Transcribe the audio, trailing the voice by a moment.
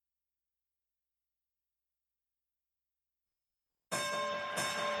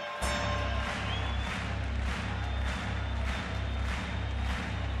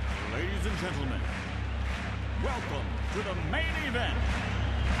gentlemen, welcome to the main event.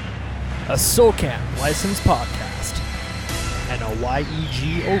 A SoCan licensed podcast and a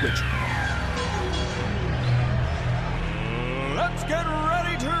YEG original. Let's get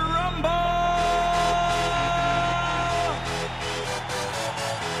ready to rumble!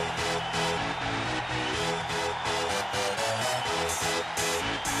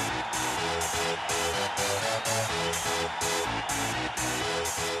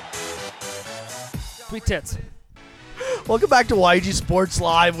 Sweet tits. Welcome back to YEG Sports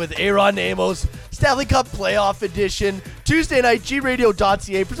Live with A-rod and Amos, Stanley Cup Playoff Edition, Tuesday night,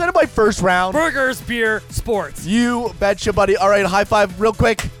 gradio.ca, presented by First Round. Burgers, beer, sports. You betcha, buddy. All right, high five real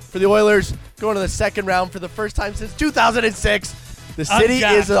quick for the Oilers. Going to the second round for the first time since 2006. The city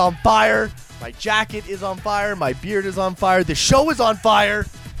is on fire. My jacket is on fire. My beard is on fire. The show is on fire.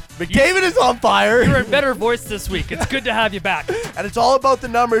 McDavid is on fire. You're in better voice this week. It's good to have you back. And it's all about the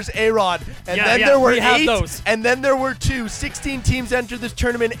numbers, A-rod. And then there were 8, and then there were 2. 16 teams entered this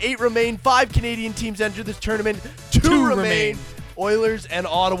tournament, 8 remain. 5 Canadian teams entered this tournament, 2 remain. Oilers and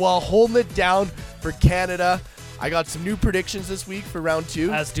Ottawa holding it down for Canada. I got some new predictions this week for round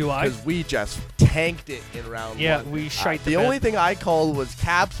 2. As do I. Because we just tanked it in round 1. Yeah, we shite the only thing I called was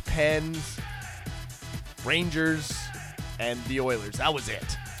Caps, Pens, Rangers, and the Oilers. That was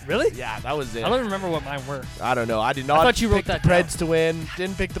it. Really? Yeah, that was it. I don't remember what mine were. I don't know. I did not thought you pick wrote that the Preds to win.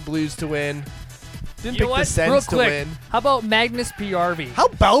 Didn't pick the Blues to win. Didn't pick the Sens to win. How about Magnus PRV? How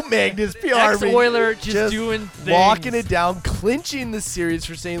about Magnus PRV? Ex-Oiler just doing things. Locking it down, clinching the series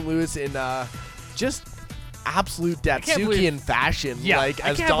for St. Louis in just absolute Datsukian fashion,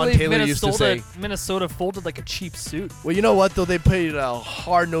 as Don Taylor used to say. Minnesota folded like a cheap suit. Well, you know what, though? They played a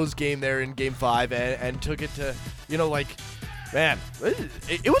hard-nosed game there in Game 5 and took it to, man,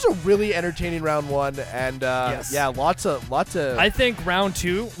 it was a really entertaining round 1, and lots of. I think round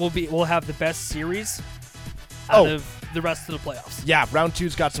 2 will have the best series out of the rest of the playoffs. Yeah, round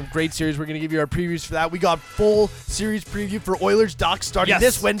 2's got some great series. We're gonna give you our previews for that. We got full series preview for Oilers Ducks starting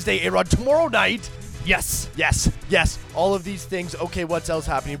this Wednesday. A-rod tomorrow night. Yes. All of these things. Okay, what's else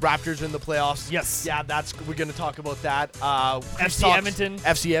happening? Raptors in the playoffs. Yes. Yeah, we're going to talk about that. FC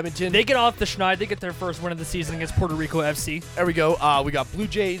Edmonton. They get off the schneid. They get their first win of the season against Puerto Rico FC. There we go. We got Blue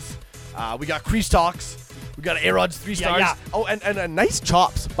Jays. We got Crease Talks. We got A-rod's 3 stars. Yeah. Oh, and nice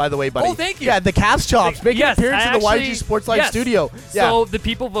chops, by the way, buddy. Oh, thank you. Yeah, the Caps chops. Making an appearance in the YEG Sports Live studio. Yeah. So the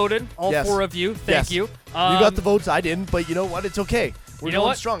people voted. All 4 of you. Thank you. You got the votes. I didn't, but you know what? It's okay. We're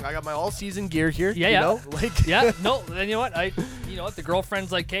going strong. I got my all-season gear here. No. Then you know what? The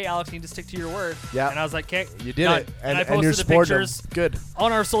girlfriend's like, "Hey, Alex, you need to stick to your word." Yeah. And I was like, "Okay." You did it. And I posted the pictures. Good.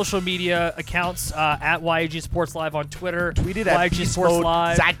 On our social media accounts at YEG Sports Live on Twitter. Tweeted at YEG Sports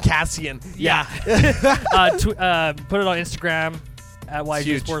Live. Zach Cassian. Yeah. Put it on Instagram at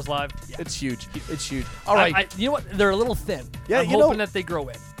YEG Sports Live. Yeah. It's huge. All right. You know what? They're a little thin. Yeah. I'm hoping that they grow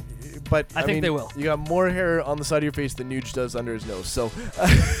in. But I think they will. You got more hair on the side of your face than Nuge does under his nose. So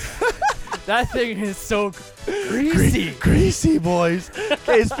that thing is so greasy. Greasy, boys.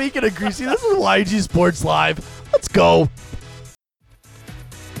 Okay, speaking of greasy, this is YEG Sports Live. Let's go.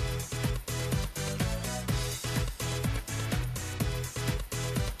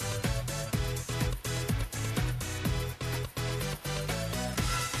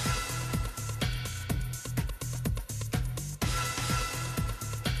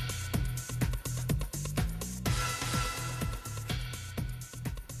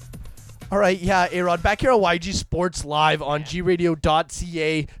 All right, A-rod, back here on YEG Sports Live on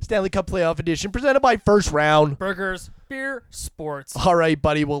gradio.ca, Stanley Cup Playoff Edition, presented by First Round. Burgers, beer, sports. All right,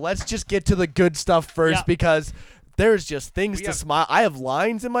 buddy. Well, let's just get to the good stuff first because there's just things to smile. I have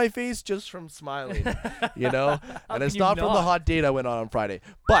lines in my face just from smiling, and it's not from the hot date I went on Friday.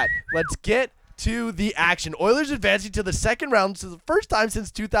 But let's get to the action. Oilers advancing to the second round. This is the first time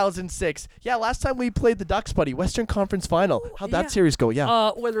since 2006. Yeah, last time we played the Ducks, buddy. Western Conference Final. How'd that series go?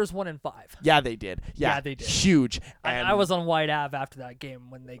 Yeah. Oilers 1-5. Yeah, they did. Yeah, they did. Huge. And I was on White Ave after that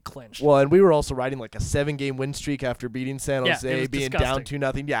game when they clinched. Well, and we were also riding like a 7-game win streak after beating San Jose, being down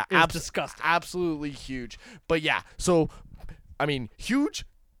 2-0. Yeah, it was disgusting. Absolutely huge. But yeah, so, huge.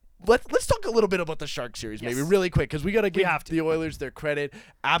 Let's talk a little bit about the Shark series, maybe really quick, because we got to give the Oilers their credit.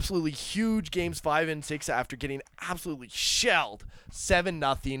 Absolutely huge games 5 and 6 after getting absolutely shelled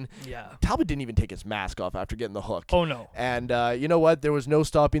 7-0. Yeah. Talbot didn't even take his mask off after getting the hook. Oh no. And you know what? There was no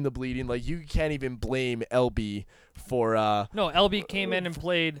stopping the bleeding. Like, you can't even blame LB for. No, LB came in and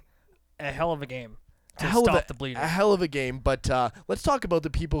played a hell of a game. Stop the bleeding. A hell of a game, but let's talk about the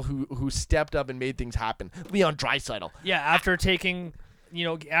people who stepped up and made things happen. Leon Draisaitl. Yeah, after taking.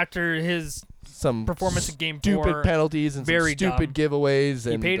 After his performance in Game 4. Stupid penalties and some stupid giveaways.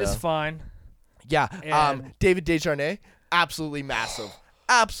 He paid his fine. Yeah. And David Desharnais, absolutely massive.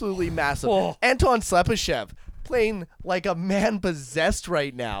 Absolutely massive. Oh. Anton Slepyshev playing like a man possessed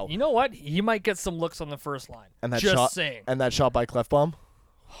right now. You know what? He might get some looks on the first line. And that Just shot, saying. And that shot by Clefbaum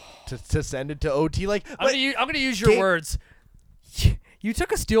to send it to OT. Like I'm gonna use your words. You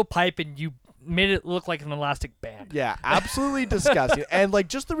took a steel pipe and you made it look like an elastic band. Yeah, absolutely disgusting. And like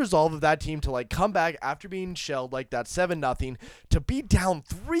just the resolve of that team to like come back after being shelled like that 7-0 to be down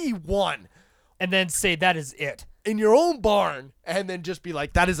 3-1 And then say that is it. in your own barn and then just be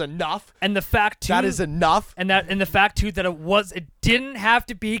like, that is enough. And the fact too That is enough. And the fact too that it didn't have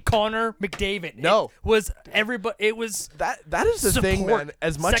to be Connor McDavid. No. It was everybody. It was That is the thing, support. man.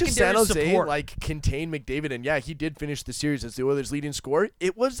 As much as San Secondary Jose support. like contained McDavid, and yeah, he did finish the series as the Oilers' leading scorer.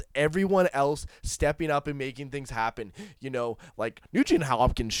 It was everyone else stepping up and making things happen. You know, like Nugent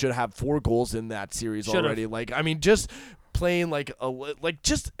Hopkins should have 4 goals in that series already. Like, I mean, just playing like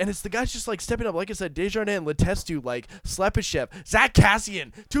and it's the guys just like stepping up. Like I said, Desjardins and Letestu, like Slepyshev, Zach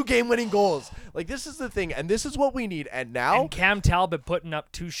Kassian, 2 game-winning goals. Like this is the thing, and this is what we need. And now, and Cam Talbot putting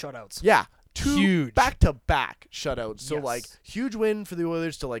up 2 shutouts. yeah. 2 Huge. back-to-back shutouts. So, Yes. like, huge win for the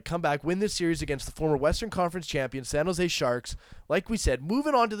Oilers to, like, come back, win this series against the former Western Conference champion San Jose Sharks. Like we said,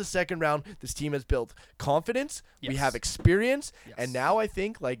 moving on to the second round, this team has built confidence. We Yes. have experience. Yes. And now I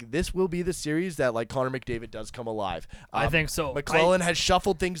think, like, this will be the series that, like, Connor McDavid does come alive. I think so. McClellan has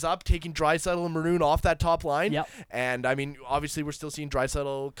shuffled things up, taking Draisaitl and Maroon off that top line. Yep. And, I mean, obviously we're still seeing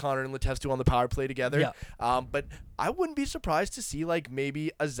Draisaitl, Connor, and Letestu on the power play together. Yeah. But I wouldn't be surprised to see, like,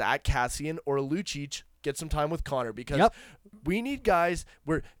 maybe a Zach Kassian or a Lucic get some time with Connor because we need guys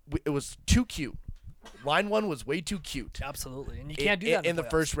where it was too cute. Line 1 was way too cute. Absolutely. And you can't do that in the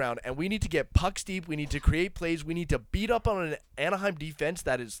playoffs. first round. And we need to get pucks deep. We need to create plays. We need to beat up on an Anaheim defense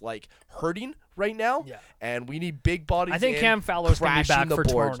that is like hurting right now. Yeah. And we need big bodies. I think Cam Fowler's going to be back for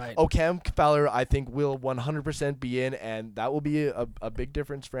tomorrow night. Oh, Cam Fowler, I think, will 100% be in, and that will be a big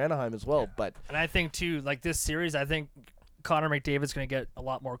difference for Anaheim as well. Yeah. But and I think too, like this series, I think Connor McDavid's going to get a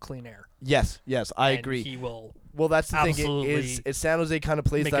lot more clean air. yes, I And agree. He will. Well, that's the thing. Absolutely Is San Jose kind of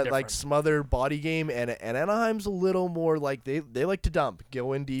plays make a that like difference. smothered body game, and Anaheim's a little more like they like to dump,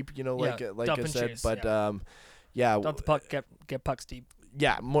 go in deep, you know, like dump I and said. chase, But yeah. Dump the puck, get pucks deep.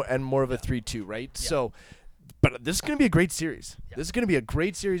 yeah, more of a 3-2, right? Yeah. So, but this is gonna be a great series. Yeah. This is gonna be a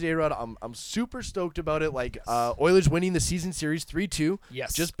great series, A-Rod. I'm super stoked about it. Like Oilers winning the season series 3-2.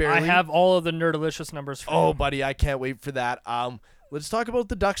 Yes. just barely. I have all of the Nerdalicious numbers for Oh, you. buddy, I can't wait for that. Let's talk about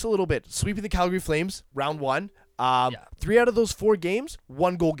the Ducks a little bit. Sweeping the Calgary Flames, round 1. 3 out of those 4 games,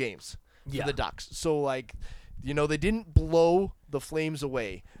 1-goal games for Yeah. the Ducks. So, like, you know, they didn't blow the Flames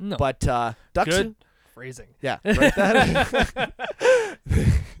away. No. But Ducks. Good phrasing. Yeah, right. That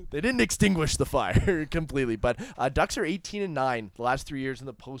they didn't extinguish the fire completely. But Ducks are 18-9 the last 3 years in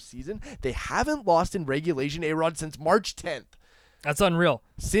the postseason. They haven't lost in regulation, A-Rod, since March 10th. That's unreal.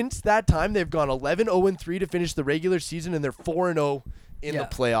 Since that time, they've gone 11-0-3 to finish the regular season, and they're 4-0 in the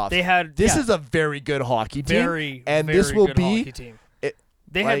playoffs. They had This is a very good hockey team, and very this will good be hockey team. it,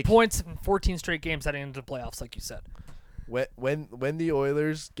 They like, had points in 14 straight games heading into the playoffs, like you said. when the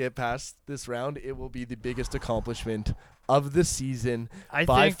Oilers get past this round, it will be the biggest accomplishment of the season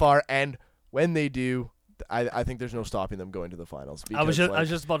by far. And when they do, I think there's no stopping them going to the finals. I was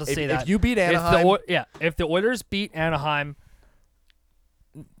just about to say that. If you beat Anaheim, if the Oilers beat Anaheim,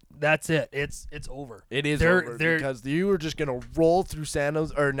 that's it. It's over. it is over because you were just gonna roll through San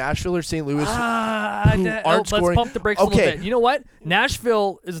Jose or Nashville or St. Louis. Let's pump the brakes a little bit. You know what?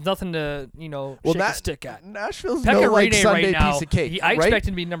 Nashville is nothing to shake a stick at. Nashville's Pekka no like Rinne Sunday right now, piece of cake. I right? expect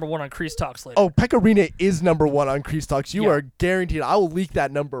him to be number 1 on Crease Talks later. Oh, Pekka Rinne is number 1 on Crease Talks. You Yeah. are guaranteed. I will leak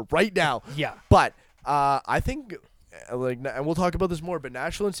that number right now. Yeah. But I think, and we'll talk about this more, but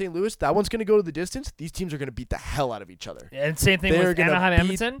Nashville and St. Louis, that one's going to go to the distance. These teams are going to beat the hell out of each other. And same thing They're with gonna Anaheim,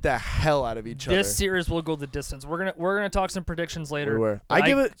 beat Edmonton. the hell out of each other. This series will go the distance. We're gonna talk some predictions later. We were.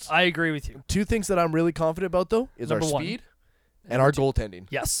 but I agree with you. 2 things that I'm really confident about, though, is Number our 1. speed and our goaltending.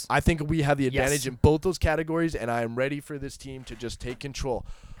 Yes. I think we have the advantage Yes. in both those categories, and I am ready for this team to just take control.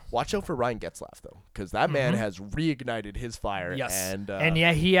 Watch out for Ryan Getzlaf, though, because that man has reignited his fire. Yes. And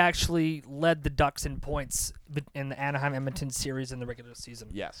yeah, he actually led the Ducks in points in the Anaheim-Edmonton series in the regular season.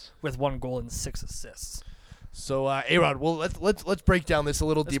 Yes. With 1 goal and 6 assists. So, A-Rod, well, let's break down this a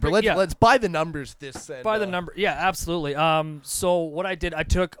little deeper. break- Let's buy the numbers. By the number, yeah, absolutely. So what I did, I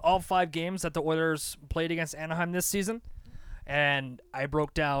took all 5 games that the Oilers played against Anaheim this season, and I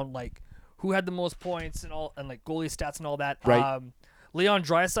broke down like who had the most points and like goalie stats and all that. Right. Leon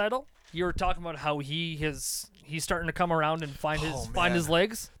Draisaitl, you were talking about how he's starting to come around and find his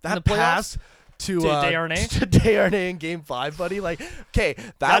legs. That in the playoffs. pass to Desharnais? to Desharnais in Game 5, buddy. Like, okay,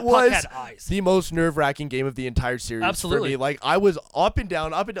 that puck was had eyes. the most nerve-wracking game of the entire series Absolutely. for me. Like, I was up and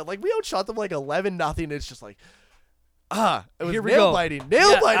down. Like, we outshot them like 11-0. It's just like, it was Here we nail go. biting,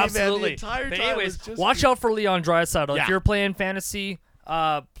 Absolutely. man. The entire But time. anyways, was just watch out for Leon Draisaitl. Yeah. If you're playing fantasy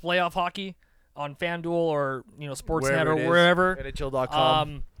playoff hockey on FanDuel or Sportsnet or wherever,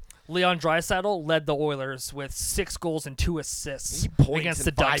 NHL.com. Leon Draisaitl led the Oilers with 6 goals and 2 assists against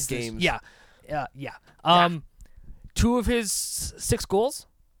the Ducks. 5 games. Yeah. 2 of his 6 goals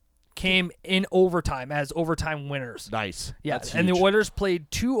came in overtime as overtime winners. Nice. Yeah, That's and the huge. Oilers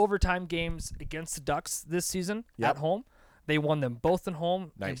played 2 overtime games against the Ducks this season at home. They won them both at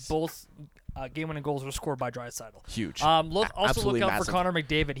home. Nice. And both game-winning goals were scored by Draisaitl. Huge. Also Absolutely look out massive. for Connor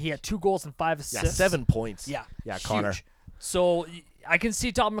McDavid. He had 2 goals and 5 assists. Yeah, 7 points. Yeah, Yeah, huge. Connor. So I can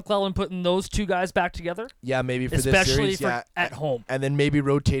see Todd McClellan putting those 2 guys back together. Yeah, maybe for this especially series. at home. And then maybe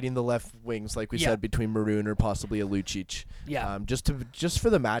rotating the left wings, like we Yeah. said, between Maroon or possibly a Lucic. Yeah. Just for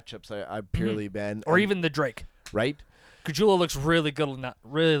the matchups, I purely man. Or even the Drake. right. Kajula looks really good on that.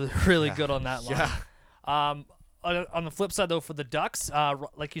 Really good on that line. Yeah. On the flip side, though, for the Ducks,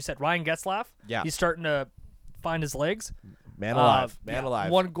 like you said, Ryan Getzlaf. Yeah. He's starting to find his legs. Man alive. Man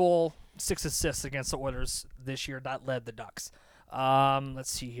alive. 1 goal, 6 assists against the Oilers this year. That led the Ducks. Let's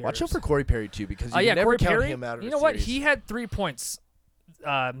see here. Watch out for Corey Perry too, because you can never Corey count Perry. him out of You a know what? series. He had 3 points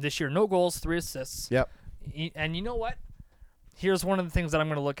this year. No goals, 3 assists. Yep. And you know what? Here's one of the things that I'm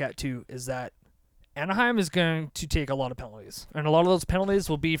going to look at too is that Anaheim is going to take a lot of penalties, and a lot of those penalties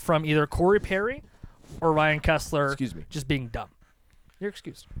will be from either Corey Perry or Ryan Kessler. Excuse me. Just being dumb. You're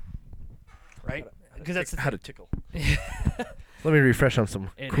excused. Right? Because that's the Had a tickle. Let me refresh on some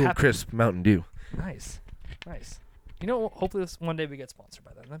It cool, happened. crisp Mountain Dew. Nice. You know, hopefully one day we get sponsored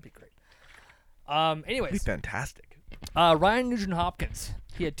by them. That'd be great. That'd be Anyways, fantastic. Ryan Nugent-Hopkins.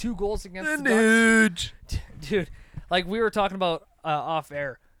 He had 2 goals against the Ducks. Nuge. Dude, like we were talking about off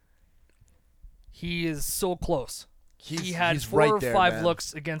air, he is so close. He had he's 4 right or there, 5 man.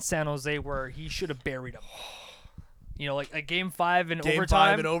 looks against San Jose where he should have buried him. Like a game 5 in Game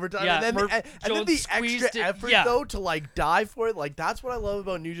overtime. 5 in overtime. Yeah, and then, Murph and then Jones the squeezed extra it. effort, Yeah. though, to, like, die for it. Like, that's what I love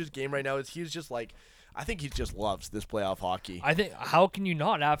about Nugent's game right now is he's just, like, I think he just loves this playoff hockey. I think how can you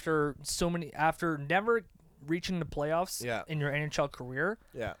not after never reaching the playoffs Yeah. in your NHL career?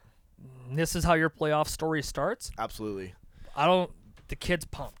 Yeah, This is how your playoff story starts. absolutely. The kid's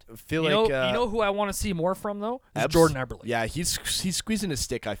pumped. I feel you like know who I want to see more from though? Is Ebbs- Jordan Eberle. Yeah, he's squeezing his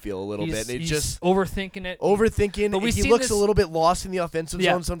stick, I feel, a little bit. And He's just overthinking it. overthinking. But we've He seen looks this- a little bit lost in the offensive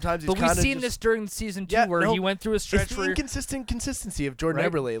Yeah. zone sometimes. He's But we've kinda seen just, this during the season too, Yeah, where no, he went through a stretch It's the where inconsistent consistency of Jordan Right.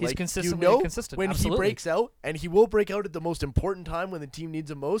 Eberle. He's Like, consistently you know, inconsistent. when Absolutely. he breaks out, and he will break out at the most important time when the team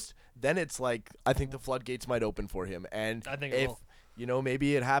needs him most, then it's like I think the floodgates might open for him. And I think it if will.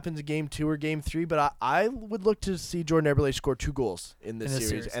 maybe it happens in game 2 or game 3, but I would look to see Jordan Eberle score 2 goals in this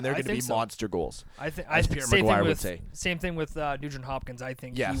series, and they're I going to be think so. monster goals. I think as Pierre same Maguire thing would with say. same thing with Nugent Hopkins. I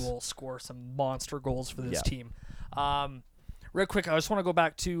think Yes. he will score some monster goals for this Yeah. team. Real quick, I just want to go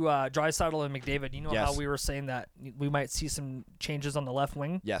back to Draisaitl and McDavid. You know Yes. how we were saying that we might see some changes on the left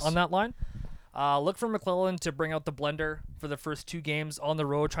wing Yes. on that line? Look for McClellan to bring out the blender for the first 2 games on the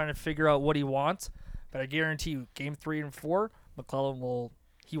road, trying to figure out what he wants. But I guarantee you, game 3 and 4, McClellan will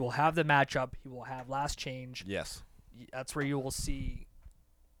have the matchup. He will have last change. Yes. That's where you will see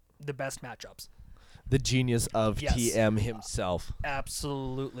the best matchups. The genius of Yes. TM himself.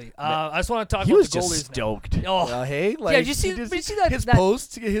 Absolutely. I just want to talk He about was the goalies just now. stoked. Oh. Hey, like, did you see that- his that-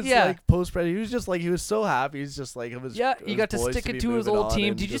 post, his Yeah. like post spread? He was just like he was so happy. He's just like it was. Yeah, it he was got to boys stick be it to his moving old on team.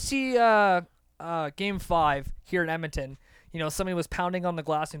 and Did you just- see Game 5 here in Edmonton? Somebody was pounding on the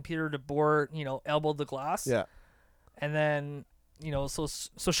glass and Peter DeBoer, elbowed the glass. Yeah. And then,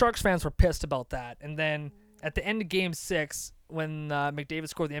 so Sharks fans were pissed about that. And then at the end of Game 6, when McDavid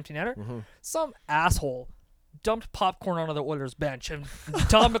scored the empty netter, some asshole dumped popcorn onto the Oilers bench, and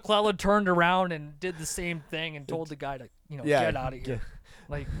Tom McClellan turned around and did the same thing and told the guy to, get out of here.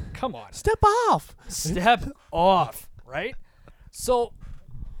 Like, come on. Step off. Step off, right? So,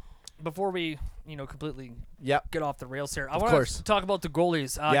 before we, completely Yep. get off the rails here, I Of want course. to talk about the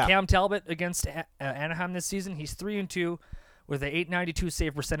goalies. Yeah. Cam Talbot against Anaheim this season, he's 3-2 with a .892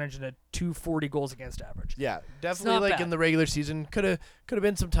 save percentage and a .240 goals against average. Yeah, definitely. not Like bad. in the regular season, could have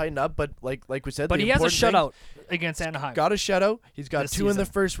been some tighten up, but like we said, But the he has a important thing- shutout against Anaheim, Got a shutout. He's got this 2 in the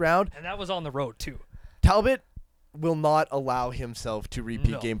season. first round. and that was on the road too. Talbot will not allow himself to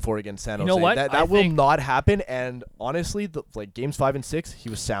repeat No. Game 4 against San Jose. You know what? That I will think- not happen. And honestly, Games 5 and 6, he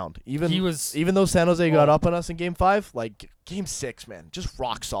was sound. Even though San Jose got Oh. up on us in Game 5, like Game 6, man, just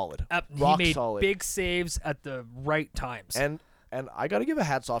rock solid. He Rock made solid. big saves at the right times. And And I got to give a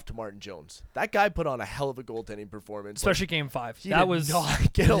hats off to Martin Jones. That guy put on a hell of a goaltending performance. Especially Game 5. He did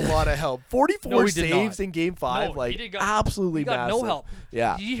not get a lot of help. 44 saves in Game 5. No, absolutely he got massive. no help.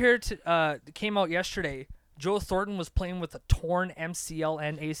 Yeah. Did you hear it came out yesterday? Joe Thornton was playing with a torn MCL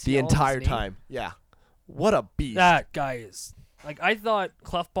and ACL. The entire time. Yeah. What a beast. That guy is. I thought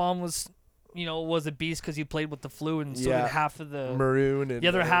Clefbaum was a beast because he played with the flu, and so did half of the Maroon. And the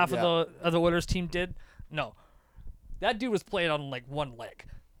other half of the Oilers team did. No. That dude was playing on one leg.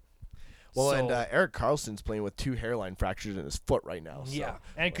 Well, and Erik Karlsson's playing with 2 hairline fractures in his foot right now. So, yeah,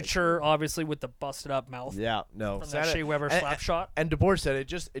 and Couture obviously with the busted up mouth. Yeah, no. From that Shea Weber slap shot. And DeBoer said it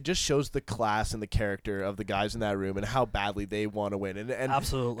just shows the class and the character of the guys in that room and how badly they want to win. And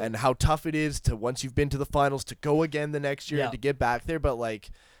absolutely. And how tough it is to, once you've been to the finals, to go again the next year and to get back there. But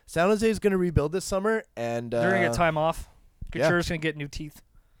San Jose is going to rebuild this summer, and they're going to get time off. Couture's going to get new teeth.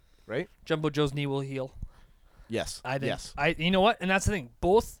 Right. Jumbo Joe's knee will heal. Yes. I think. Yes. You know what? And that's the thing.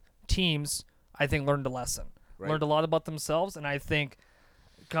 Both teams, I think, learned a lesson. Right. Learned a lot about themselves, and I think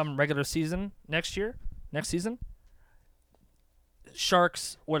come regular season next season,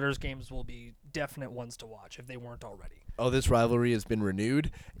 Sharks Oilers games will be definite ones to watch if they weren't already. Oh, this rivalry has been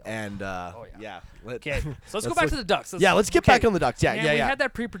renewed, and Okay, so let's go back to the Ducks. Let's get back on the Ducks. Yeah, man, yeah, we yeah. had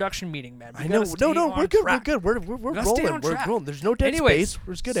that pre-production meeting, man. I know. No, we're good. We're good. We're rolling. We're rolling. There's no dead space.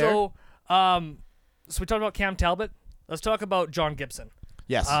 We're just good air. So we talked about Cam Talbot. Let's talk about John Gibson.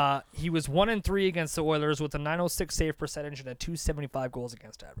 Yes. He was 1-3 against the Oilers with a .906 save percentage and a .275 goals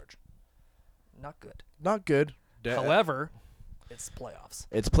against average. Not good. Not good. However, it's playoffs.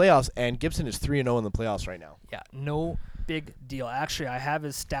 It's playoffs, and Gibson is 3-0 in the playoffs right now. Yeah, no big deal. Actually, I have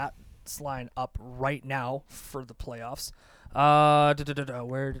his stats line up right now for the playoffs. Where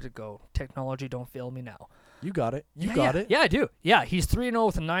did it go? Technology, don't fail me now. You got it. You got it. Yeah, I do. Yeah, he's 3-0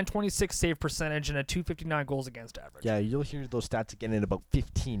 with a .926 save percentage and a .259 goals against average. Yeah, you'll hear those stats again in about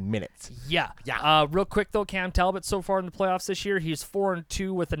 15 minutes. Yeah. Real quick, though, Cam Talbot so far in the playoffs this year, he's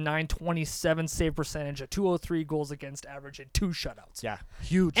 4-2 with a .927 save percentage, a .203 goals against average, and 2 shutouts. Yeah,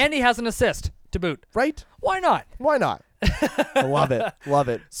 huge. And he has an assist to boot. Right? Why not? Why not? I love it. Love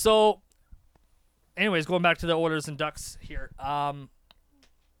it. So, anyways, going back to the Oilers and Ducks here.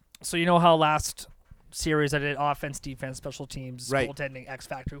 So you know how last series I did offense, defense, special teams, goaltending, X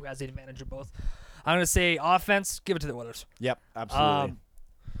factor, who has the advantage of both. I'm going to say offense, give it to the Oilers. Yep, absolutely.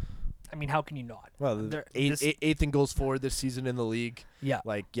 I mean, how can you not? Well, eighth in goals forward this season in the league. Yeah.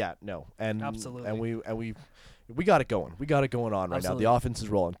 No. And absolutely. And we got it going. We got it going on right now. The offense is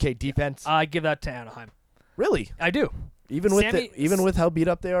rolling. Okay, defense. I give that to Anaheim. Really? I do. Even with how beat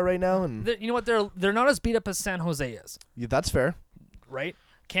up they are right now, and you know what, they're not as beat up as San Jose is. Yeah, that's fair. Right?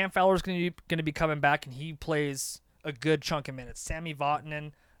 Cam Fowler's going to be coming back, and he plays a good chunk of minutes. Sami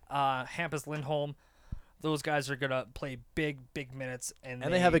Vatanen, Hampus Lindholm, those guys are going to play big minutes, and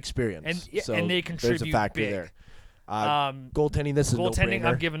they have experience, and they contribute. There's a factor there. Goaltending, this is goaltending. No-brainer.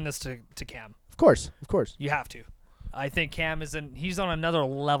 I'm giving this to Cam. Of course. You have to. I think Cam he's on another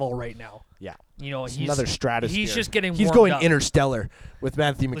level right now. Yeah. He's another stratosphere. He's just getting He's warmed going up. interstellar with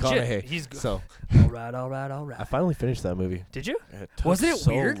Matthew McConaughey. He's good. So all right. I finally finished that movie. Did you? Wasn't it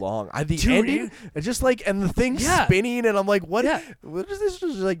so weird? Long. The ending, it's just and the thing spinning, and I'm like, what? Yeah. What is this?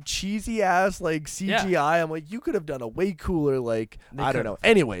 Just cheesy ass CGI. Yeah. I'm like, you could have done a way cooler I don't know.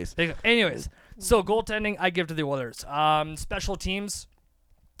 Anyways, so goaltending, I give to the Oilers. Special teams,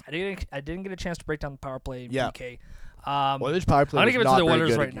 I didn't get a chance to break down the power play. PK. Oilers power play. I'm gonna give it to the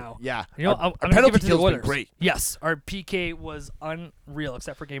Oilers right now. Yeah, I'm gonna give it to the Oilers. Great. Yes, our PK was unreal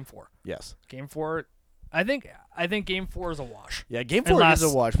except for Game 4. Yes, Game 4. I think Game 4 is a wash. Yeah, Game 4 is a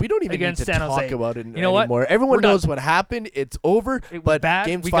wash. We don't even need to talk about it anymore. What? Everyone knows what happened. It's over. But bad.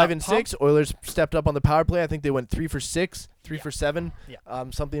 Games 5 and 6, Oilers stepped up on the power play. I think they went 3 for 6, 3 for 7,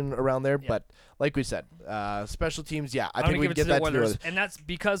 something around there. Yeah. But like we said, special teams. Yeah, I think we can get that to the Oilers, and that's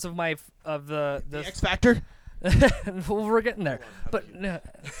because of the X factor. We're getting there, but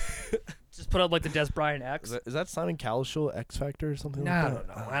just put up the Des Bryant X. Is that Simon Cowell's show X Factor or something? No, like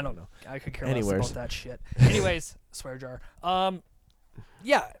that? I don't know. I could care less about that shit. Anyways, swear jar.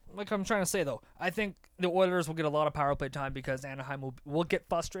 Yeah, like I'm trying to say though, I think the Oilers will get a lot of power play time because Anaheim will get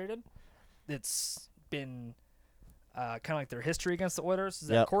frustrated. It's been kind of like their history against the Oilers is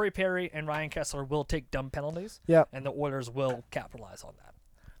that Corey Perry and Ryan Kessler will take dumb penalties. Yeah, and the Oilers will capitalize on that.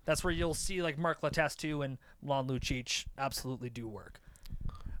 That's where you'll see Mark Letestu and Milan Lucic absolutely do work.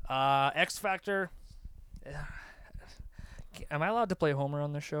 X Factor. Am I allowed to play Homer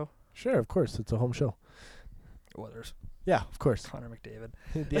on this show? Sure, of course. It's a home show. Oilers. Yeah, of course. Connor McDavid.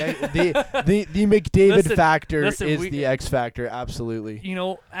 the McDavid factor is the X Factor. Absolutely.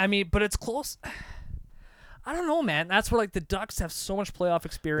 But it's close. I don't know, man. That's where like the Ducks have so much playoff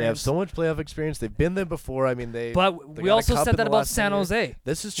experience. They have so much playoff experience. They've been there before. I mean, But we also said that about San Jose.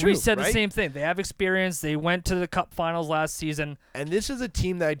 This is true. We said right? the same thing. They have experience. They went to the Cup Finals last season. And this is a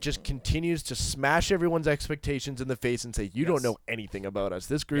team that just continues to smash everyone's expectations in the face and say, you don't know anything about us.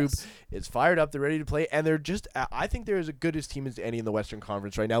 This group is fired up. They're ready to play. And they're just, I think they're as good as team as any in the Western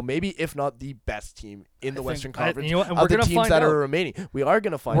Conference right now. Maybe, if not the best team in the Western Conference of the teams that are remaining. We are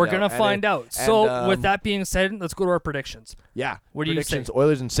going to find out. We're going to find out. So with that being said, let's go to our predictions. Yeah. What do you say?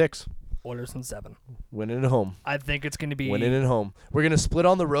 Oilers in 6. Oilers in 7. Winning at home. I think it's going to be winning at home. We're going to split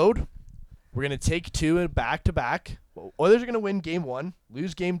on the road. We're going to take 2 and back-to-back. Oilers are going to win Game 1,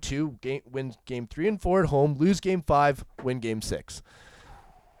 lose Game 2, win Game 3 and 4 at home, lose Game 5, win Game 6.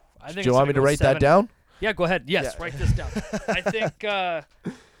 Do you want me to write that down? Yeah, go ahead. Yes, write this down. I think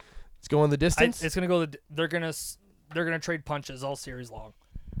let's go on the distance. It's going to go. They're going to trade punches all series long.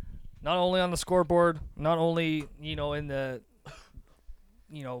 Not only on the scoreboard, not only in the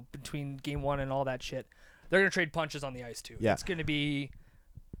between Game 1 and all that shit. They're going to trade punches on the ice too. Yeah. It's going to be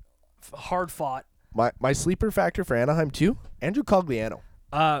hard fought. My sleeper factor for Anaheim too, Andrew Cogliano.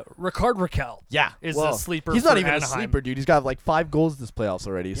 Ricard Raquel. Yeah, is a sleeper. He's not even Anaheim. a sleeper, dude. He's got like 5 goals this playoffs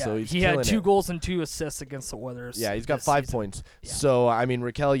already. Yeah, so he had 2 goals and 2 assists against the Oilers. Yeah, he's got 5 points. Yeah. So I mean,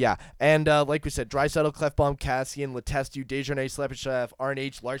 Raquel, yeah, and like we said, Draisaitl, Clefbaum, Cassian, Letestu, Desjardins, Slepyshev,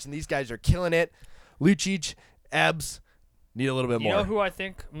 RNH, Larson. These guys are killing it. Lucic, Ebbs. Need a little bit more. You know who I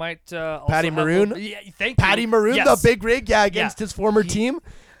think might also Patty Maroon? Patty Maroon, the big rig, against his former team.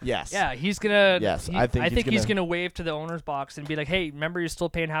 Yes. Yeah, he's gonna. Yes, I think he's gonna wave to the owner's box and be like, "Hey, remember you're still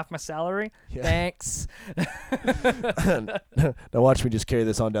paying half my salary? Yeah. Thanks." Now watch me just carry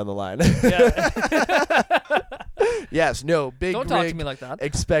this on down the line. Yes, no, big Don't talk to me like that.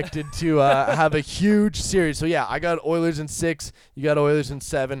 Expected to have a huge series. So yeah, I got Oilers in 6. You got Oilers in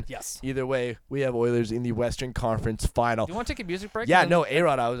 7. Yes. Either way, we have Oilers in the Western Conference Final. You want to take a music break? Yeah, no,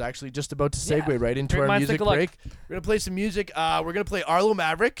 A-Rod, I was actually just about to segue right into our music break. We're going to play some music. We're going to play Arlo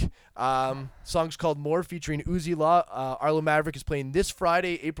Maverick. Song's called More featuring Uzi Law. Arlo Maverick is playing this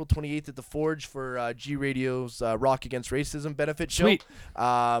Friday, April 28th at the Forge for G Radio's Rock Against Racism benefit show. Sweet.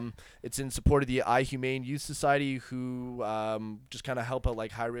 It's in support of the iHumane Youth Society, who just kind of help out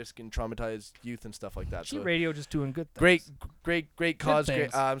like high-risk and traumatized youth and stuff like that. G Radio just doing good things. Great cause.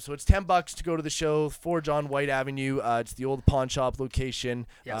 So it's $10 to go to the show. Forge on White Avenue. It's the old pawn shop location.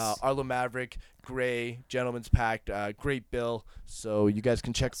 Yes. Arlo Maverick, Gray, Gentleman's Pact, great bill. So you guys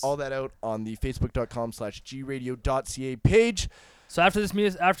can check all that out on the facebook.com/gradio.ca page. So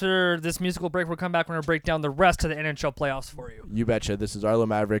after this musical break, we'll come back. We're going to break down the rest of the NHL playoffs for you. You betcha. This is Arlo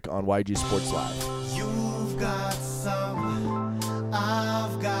Maverick on YG Sports Live. You've got some,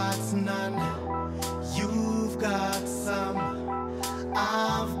 I've got none. You've got some,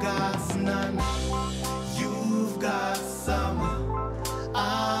 I've got none. You've got some,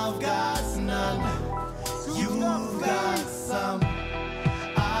 I've got none. You've got some,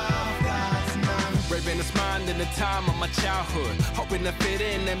 I've got none. Braving the mind in the time of my childhood, hoping to fit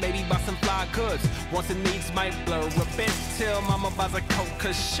in and maybe buy some fly goods. Once the needs might blur a bit, till mama buys a coat,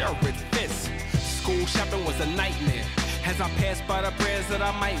 cause sure it fits. School shopping was a nightmare, as I passed by the brands that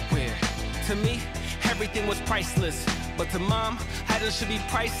I might wear. To me, everything was priceless, but to mom, items should be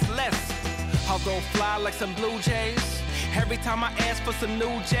priceless. I'll go fly like some Blue Jays, every time I ask for some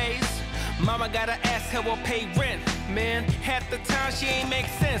new J's. Mama gotta ask how we'll pay rent, man. Half the time she ain't make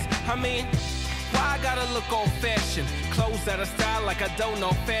sense. I mean, why I gotta look old-fashioned? Clothes out of style like I don't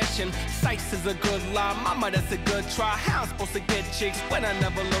know fashion. Sykes is a good lie, mama that's a good try. How I'm supposed to get chicks when I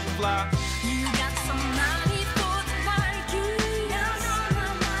never look fly? You got some money for the Nikes.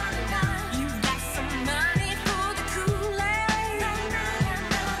 You got some money for the Kool-Aid.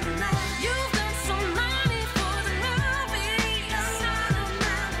 You've got some money for the movies.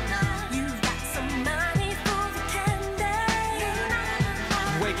 You've got some money for the candy.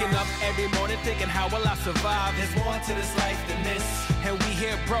 Waking up every morning thinking, how will I survive? There's more to this life than this. And we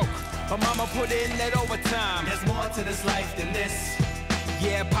here broke, but mama put in that overtime. There's more to this life than this.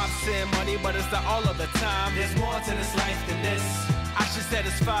 Yeah, pops send money, but it's not all of the time. There's more to this life than this. I should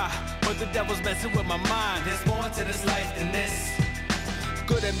satisfy, but the devil's messing with my mind. There's more to this life than this.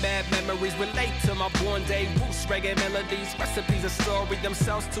 Good and bad memories relate to my born day roots. Reggae melodies, recipes, a story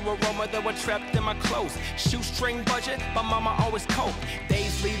themselves to aroma that were trapped in my clothes. Shoestring budget, my mama always cope.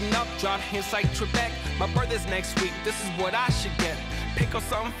 Days leading up, drop hints like Trebek. My birthday's next week, this is what I should get. Pick up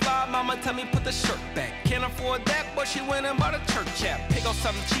something fly, mama tell me put the shirt back. Can't afford that, but she went and bought a church hat. Pick up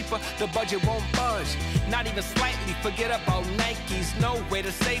something cheaper, the budget won't budge. Not even slightly, forget about Nikes. No way to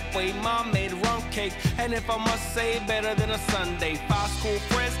Safeway, mom made rum cake. And if I must say, better than a Sunday. 5 school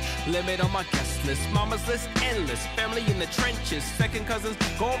friends, Limit on my guest list. Mama's list endless. Family in the trenches. Second cousins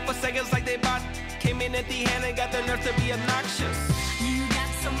going for seconds like they bought. Came in empty handed and got the nerve to be obnoxious. You got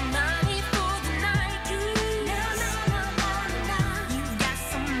some money for the night. No, no, no, no, no. You got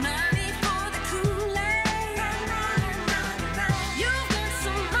some money for the Kool-Aid. No, no, no, no. You got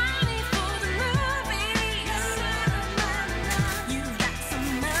some money for the movie. No, no, no, no. You got some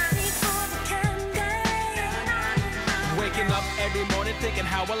money for the candy. No, no, no. Waking up every morning thinking,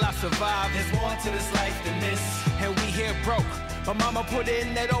 how will I survive? There's more to this life than this. And we here broke, but mama put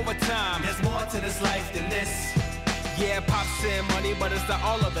in that overtime. There's more to this life than this. Yeah, pops in money, but it's not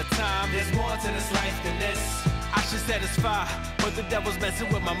all of the time. There's more to this life than this. I should satisfy, but the devil's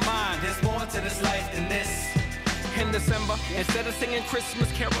messing with my mind. There's more to this life than this. In December, instead of singing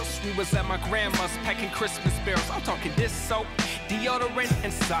Christmas carols, we was at my grandma's packing Christmas barrels. I'm talking dish soap, deodorant,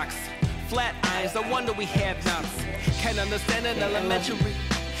 and socks. Flat irons, no wonder we had knobs. Can't understand in elementary.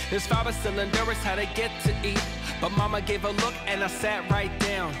 This father still endures how to get to eat. But mama gave a look and I sat right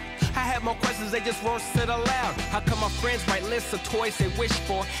down. I had more questions, they just won't sit aloud. How come my friends write lists of toys they wish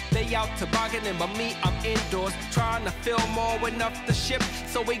for? They out tobogganing, but me, I'm indoors. Trying to fill more enough to ship.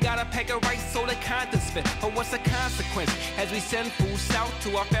 So we gotta pack it right so the contents fit. But what's the consequence? As we send food south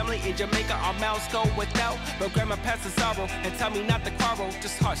to our family in Jamaica, our mouths go without. But grandma passed the sorrow and tell me not to quarrel.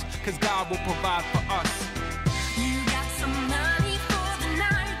 Just hush, cause God will provide for us. You got some money for the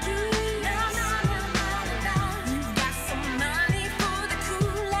night. No, no, no, no, no. You got some money for the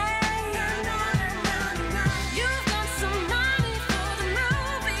Kool-Aid. No, no, no, no. You got some money for the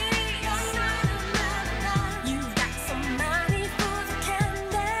movie. No, no, no, no. You got some money for the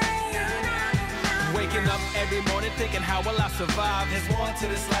candy. No, no, no. Waking up every morning thinking, how will I survive? There's more to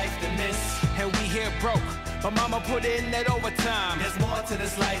this life than this. And we here broke, but mama put in that overtime. There's more to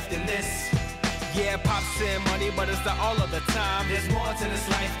this life than this. Yeah, pops in money, but it's not all of the time. There's more to this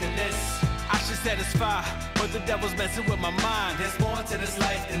life than this. I should satisfy, but the devil's messing with my mind. There's more to this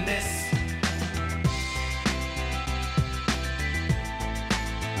life than this.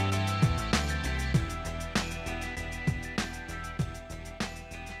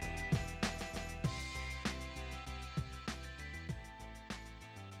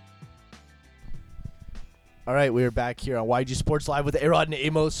 All right, we are back here on YG Sports Live with A-rod and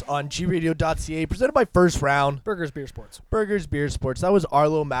Amos on gradio.ca, presented by First Round. Burgers, Beer, Sports. Burgers, Beer, Sports. That was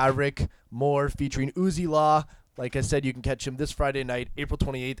Arlo Maverick Moore featuring Uzi Law. Like I said, you can catch him this Friday night, April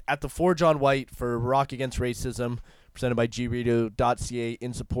 28th, at the Forge on White for Rock Against Racism, presented by gradio.ca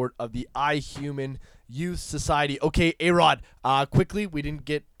in support of the iHuman Youth Society. Okay, A-rod, quickly, we didn't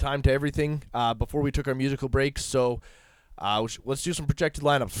get time to everything before we took our musical break, so let's do some projected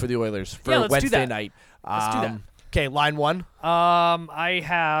lineups for the Oilers for let's do Wednesday that. night. Let's do that. Okay, line one. I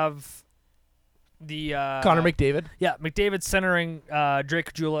have the Connor McDavid. Yeah, McDavid centering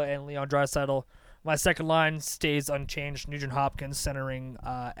Drake Caggiula and Leon Draisaitl. My second line stays unchanged. Nugent Hopkins centering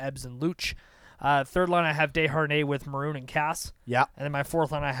Ebbs and Luch. Third line I have Desharnais with Maroon and Cass. Yeah. And then my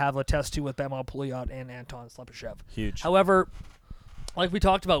fourth line I have Letestu with Benoit Pouliot and Anton Slepyshev. Huge. However, like we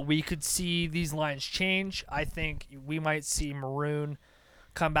talked about, we could see these lines change. I think we might see Maroon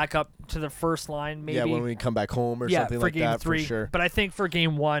come back up to the first line, maybe. Yeah, when we come back home or something for like game that, 3. for sure. But I think for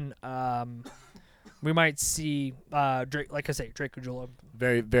game 1, we might see Drake, like I say, Drake Caggiula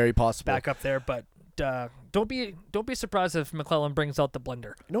Very, very possible. back up there. But don't be surprised if McClellan brings out the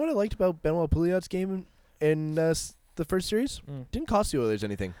blender. You know what I liked about Benoit Pouliot's game in the first series? Didn't cost the Oilers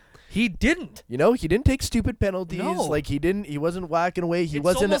anything. He didn't. You know, he didn't take stupid penalties. No. Like, he wasn't whacking away. He It's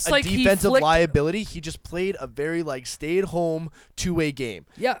wasn't almost a like he defensive flicked- liability. He just played a very, stay-at-home two-way game.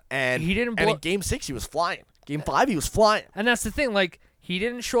 Yeah, And he didn't And blow- in Game 6, he was flying. Game 5, he was flying. And that's the thing. Like, he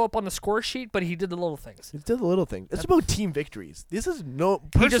didn't show up on the score sheet, but he did the little things. He did the little thing. It's about team victories. This is no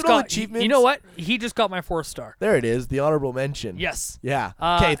He just personal got. achievements. You know what? He just got my 4th star. There it is, the honorable mention. Yes. Yeah.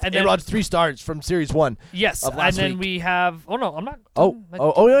 And Okay, then- A-rod's 3 stars from Series 1. Yes. Of And last then week. we have. Oh no, I'm not. Oh,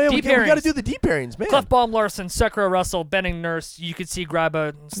 yeah. We Deep got to pairings. do the deep pairings, man. Clefbaum, Larson, Sekera, Russell, Benning, Nurse. You could see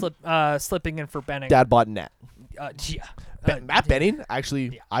Graba slipping in for Benning. Dad bought net. Yeah. Matt Benning,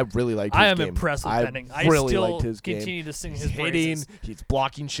 actually, I really liked his I am game. impressed with I Benning. I really still liked his game. continue to sing He's his hitting, praises. he's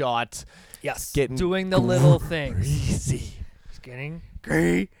blocking shots. Yes. Getting doing the little things. Greasy. He's getting.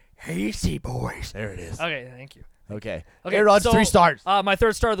 Greasy boys. There it is. Okay, thank you. Okay. Okay, A-rod's so, 3 stars. My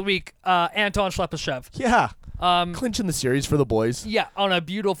 3rd star of the week, Anton Slepyshev. Yeah. Clinching the series for the boys. Yeah, on a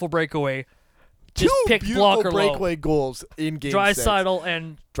beautiful breakaway. Just 2 pick beautiful blocker breakaway goals in Game 6. Draisaitl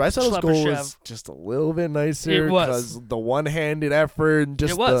and Draisaitl's goal Slepyshev. was just a little bit nicer It was. because the one-handed effort and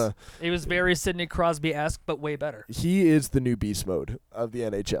just It was. It was very Sidney Crosby-esque, but way better. he is the new beast mode of the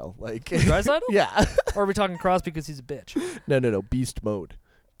NHL. Like Draisaitl? Yeah. Or are we talking Crosby because he's a bitch? No. Beast mode.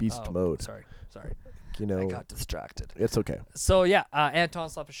 beast mode. Sorry. You know, I got distracted. it's okay. So yeah, Anton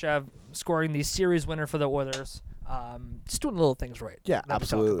Slepyshev scoring the series winner for the Oilers. Just doing little things right. Yeah, that we talk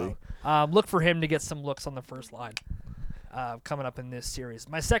absolutely. about. Look for him to get some looks on the first line coming up in this series.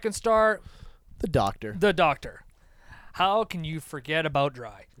 My second star, The doctor. the Doctor. How can you forget about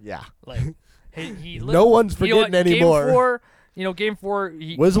Dry? Yeah. Like he No one's forgetting anymore. Game 4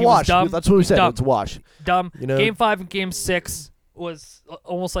 he Was a he wash. dumb. That's what we said. Dumb. It's a wash. Dumb. You know- Game 5 and Game 6 was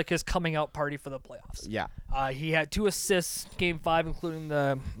almost like his coming out party for the playoffs. Yeah. He had 2 assists Game 5, including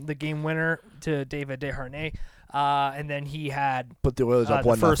the game winner to David Desharnais. And then he had Put the Oilers up the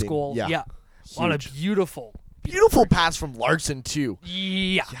 1-0. first goal. Yeah. On a Huge. beautiful pass from Larson too.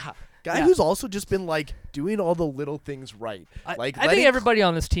 Yeah. Guy Yeah. who's also just been like doing all the little things right. I Like think everybody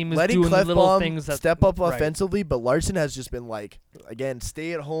on this team is letting doing the little Clefbaum things that step up right. offensively, but Larson has just been like, again,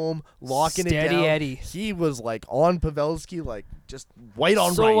 stay at home, locking it Steady down. Eddie. He was like on Pavelski, like just white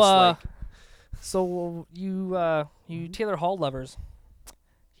on So, rice. Like, So you Taylor Hall lovers,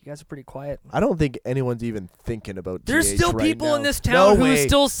 you guys are pretty quiet. I don't think anyone's even thinking about. There's TH still right people now. in this No town who way.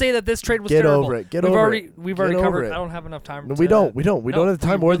 still say that this trade was Get terrible. over it. Get we've over already, it. We've Get already over covered. it. I don't have enough time. No, to, we don't. We don't no, have the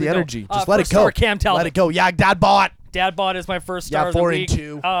time we or the really energy. don't. Just let it First go. star, Cam Talbot. Let it go. Yeah, Dad bought. Dad bod is my first Yeah, star of the 4 and week. 2.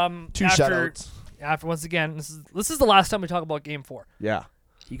 2 After shutouts. once again, this is the last time we talk about Game 4. Yeah.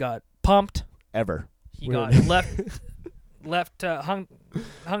 He got pumped. Ever. He Weird. got left hung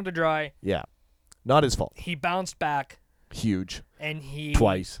to dry. Yeah. Not his fault. He bounced back Huge. and he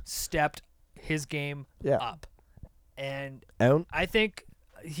Twice. stepped his game Yeah. up. And And I think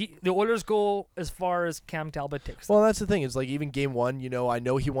the Oilers go as far as Cam Talbot takes. well, that's the thing. Is like even game 1, you know, I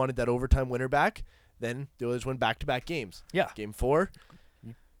know he wanted that overtime winner back. Then the Oilers win back-to-back games. Yeah. Game 4,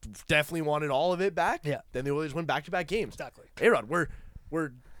 you definitely wanted all of it back. Yeah. Then the Oilers win back-to-back games. Exactly. A-rod, we're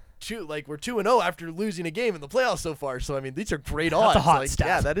 2-0 after losing a game in the playoffs so far. So I mean, these are great odds. That's a hot Like, stat.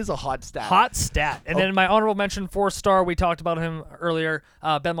 Yeah, that is a hot stat. Hot stat. And then my honorable mention, 4-star, we talked about him earlier,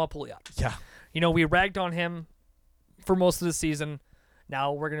 Benoit Pouliot. Yeah. You know, we ragged on him for most of the season.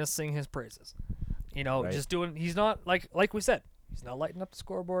 Now we're going to sing his praises. You know, Right. just doing, he's not, like we said, he's not lighting up the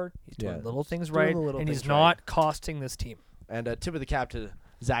scoreboard. He's doing Yeah, little things just doing right, the little and he's things not right. costing this team. And tip of the cap to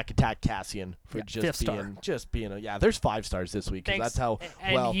Zach Attack Cassian for Yeah, 5th star. just being a there's 5 stars this week because Thanks. that's how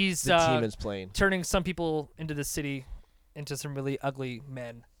And well he's, the team is playing. Turning some people into the city into some really ugly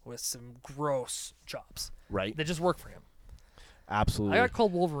men with some gross jobs Right. that just work for him. Absolutely. I got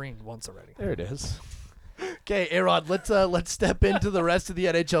called Wolverine once already. There it is. Okay, A-rod, let's step into the rest of the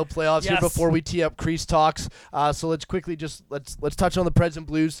NHL playoffs here Yes. before we tee up crease talks. So let's quickly let's touch on the Preds and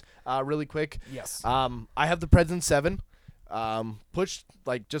Blues really quick. Yes. I have the Preds in 7. Pushed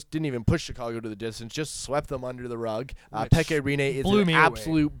just didn't even push Chicago to the distance, just swept them under the rug. Which Pekka Rinne is blew an me away.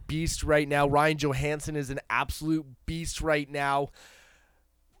 absolute beast right now. Ryan Johansson is an absolute beast right now.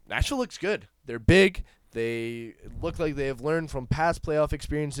 Nashville looks good. They're big. They look like they have learned from past playoff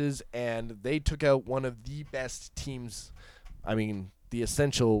experiences, and they took out one of the best teams. I mean, the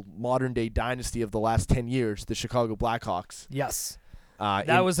essential modern-day dynasty of the last 10 years, the Chicago Blackhawks. Yes.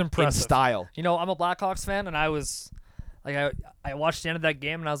 That was impressive. In style. You know, I'm a Blackhawks fan, and I was like, I watched the end of that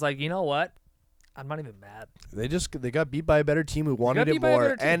game, and I was like, you know what? I'm not even mad. They got beat by a better team who wanted beat it by a more,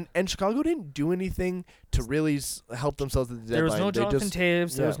 better team. and Chicago didn't do anything to really help themselves at the deadline. There was no They Jonathan just-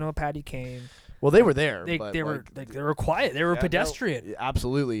 Taves. There yeah. was no Patty Kane. Well, they were there. They but, were quiet. They were yeah, no, pedestrian.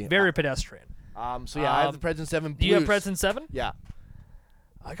 absolutely. Very pedestrian. So yeah, I have the Preds in 7. Do you have Blues. Preds in 7? Yeah.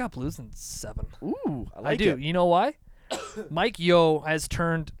 I got Blues in 7. Ooh, I I like do. it. You know why? Mike Yeo has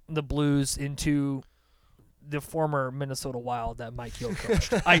turned the Blues into the former Minnesota Wild that Mike Yeo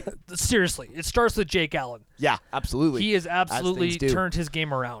coached. Seriously, it starts with Jake Allen. Yeah, absolutely. He has absolutely things do. turned his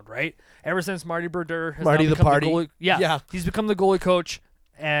game around, right? Ever since Marty Brodeur has Marty now the become Party. goalie, Yeah. he's become the goalie coach,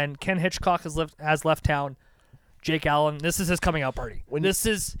 and Ken Hitchcock has left town. Jake Allen, this is his coming out party. This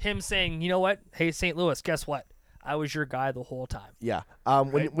is him saying, you know what? Hey, St. Louis, guess what? I was your guy the whole time. Yeah.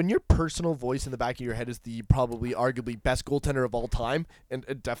 When your personal voice in the back of your head is the probably arguably best goaltender of all time, and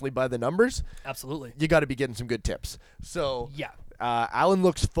definitely by the numbers, Absolutely. you got to be getting some good tips. So Yeah. Allen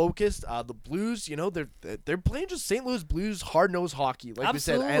looks focused. The Blues, you know, they're playing just St. Louis Blues hard-nosed hockey, like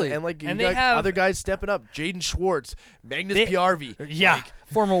Absolutely. we said, and like And you they got have- other guys stepping up. Jaden Schwartz, Magnus They- Piarvi. Yeah, Like,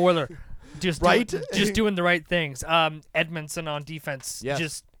 former Oiler. Just Right? just doing the right things. Edmondson on defense.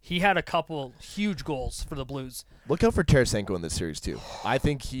 Yes. He had a couple huge goals for the Blues. look out for Tarasenko in this series too. I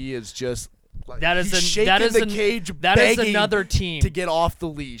think he is just. That is he's an- that shaking is the an- cage, that is begging another team. to get off the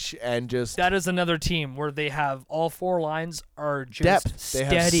leash and just That is another team where they have all 4 lines are just depth. steady.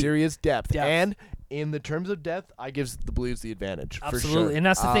 They have serious depth. Depth. And in the terms of depth, I gives the Blues the advantage. Absolutely. For sure. And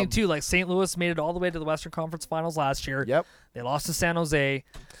that's the thing, too. Like, St. Louis made it all the way to the Western Conference Finals last year. Yep. They lost to San Jose,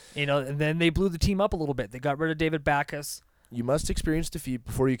 and then they blew the team up a little bit. They got rid of David Backes. You must experience defeat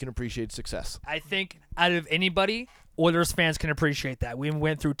before you can appreciate success. I think out of anybody, Oilers fans can appreciate that. We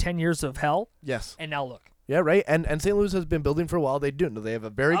went through 10 years of hell, Yes. and now look. Yeah, right. And St. Louis has been building for a while. They do. They have a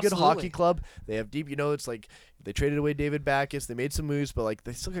very good Absolutely. hockey club. They have deep. It's like they traded away David Backes. They made some moves, but like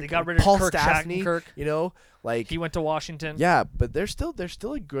they still got rid of Paul Kirk Stastny. Shattenkirk. Like He went to Washington. yeah, but they're still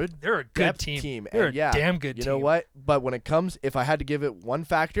a good. They're a good depth team. And They're a yeah, damn good You team. know what? But when it comes, if I had to give it one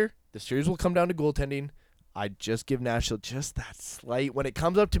factor, the series will come down to goaltending. I'd just give Nashville just that slight. When it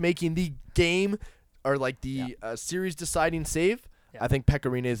comes up to making the game or like the series deciding save, I think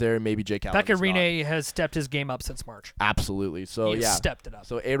Pekka is there and maybe Jake Allen. Pekka Rinne has stepped his game up since March. Absolutely. So He has stepped it up.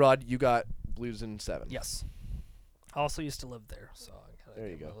 So A-Rod, you got Blues in 7. Yes. I also used to live there, so There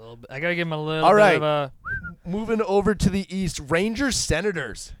you go. I gotta give him a little All bit right. of a. Moving over to the East, Rangers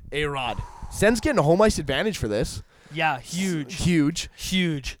Senators. A-Rod. Sen's getting a home ice advantage for this. Yeah, huge.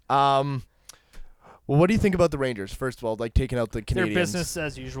 Huge. Well, what do you think about the Rangers? First of all, like taking out the Their Canadians. business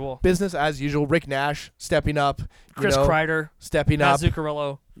as usual. Business as usual. Rick Nash stepping up. Chris Kreider, stepping Matt up.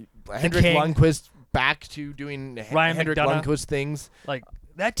 Zuccarello, Hendrik King. Lundqvist back to doing Ryan Hendrik McDonough. Lundqvist things. like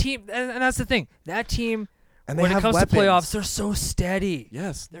that team, and that's the thing. That team, And they when it have comes weapons. to playoffs, they're so steady.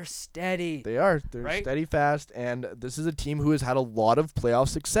 Yes, They're steady. they are. They're Right? steady fast, and this is a team who has had a lot of playoff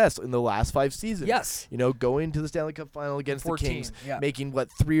success in the last 5 seasons. Yes. Going to the Stanley Cup final against the 14, Kings, yeah. making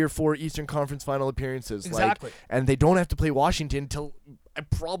 3 or 4 Eastern Conference final appearances. Exactly. And they don't have to play Washington until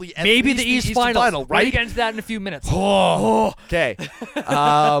probably at Maybe least the East Eastern final, right? We'll get into that in a few minutes. Oh, okay.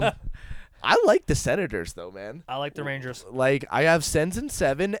 I like the Senators though, man. I like the Rangers. Like I have Sens in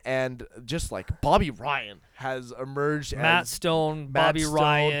 7, and just like Bobby Ryan has emerged. Matt as Stone, Matt Bobby Stone,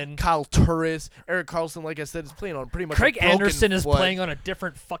 Ryan, Kyle Turris, Eric Carlson. Like I said, is playing on pretty much. Craig a broken Anderson is foot. playing on a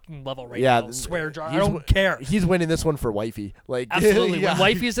different fucking level right Yeah, now. Swear jar. I he's don't care. He's winning this one for wifey. Like Absolutely. yeah. When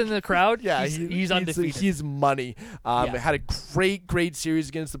Wifey's in the crowd, Yeah, he's undefeated. He's money. Yeah. Had a great series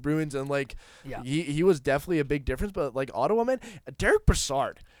against the Bruins, and like Yeah. he was definitely a big difference. But like Ottawa, man, Derek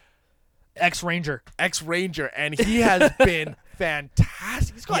Brassard, Ex-Ranger. ex-Ranger, and he has been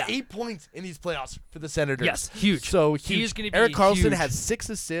fantastic. He's got Yeah. 8 points in these playoffs for the Senators. Yes, huge. So He's huge. gonna be Eric Carlson huge. has 6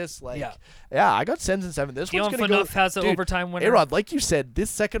 assists. Like Yeah. I got Sens in 7. This Dion one's gonna go. Phaneuf has an Dude, overtime winner. A-Rod, like you said, this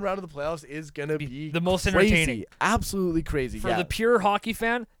second round of the playoffs is gonna be the most crazy. entertaining. Absolutely crazy. For yeah. the pure hockey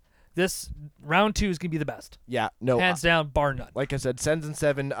fan, this round 2 is going to be the best. yeah. No. Hands down, bar none. Like I said, Sens in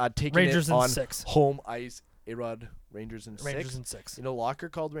 7, taking Rangers it in on 6. home ice. A-Rod, Rangers in 6. Rangers in 6. Locker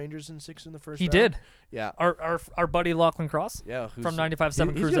called Rangers in 6 in the first He round. did. Yeah. Our buddy Lachlan Cross. Yeah. From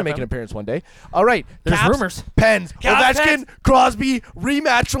 95.7 He's Cruise going to make FM. an appearance one day. All right. There's Caps, rumors. Pens. Caps, Ovechkin, Pens. Crosby,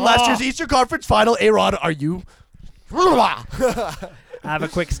 rematch from last Oh. year's Eastern Conference final. A-Rod, are you? I have a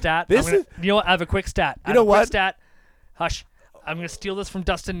quick stat. This You is- know what? I have a quick stat. You know what? Stat. Hush. I'm going to steal this from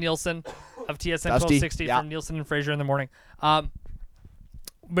Dustin Nielsen of TSN Dusty, 1260 yeah. from Nielsen and Fraser in the morning.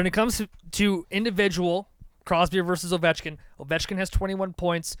 When it comes to individual, Crosby versus Ovechkin, Ovechkin has 21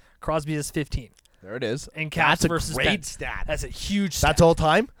 points. Crosby has 15. There it is. And Caps That's a versus great Pens. stat. That's a huge stat. That's all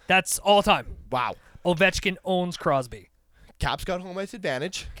time? That's all time. Wow. Ovechkin owns Crosby. Caps got home ice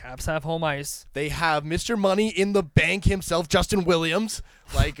advantage. Caps have home ice. They have Mr. Money in the bank himself, Justin Williams.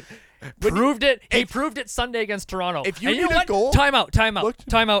 Like, when you- Proved it. He proved it Sunday against Toronto. If you And need know a what? goal- Time out.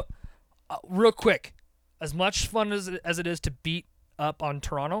 Look- Real quick. As much fun as it is to beat up on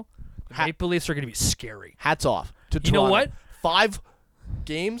Toronto, the Maple Leafs are going to be scary. hats off to You know Toronto. what? 5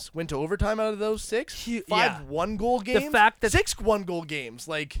 games went to overtime out of those 6. 5 yeah. 1-goal games. fact that- 6 1-goal games.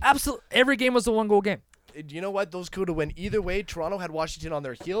 Like, Absolutely. Every game was a 1-goal game. you know what? Those could have went either way. Toronto had Washington on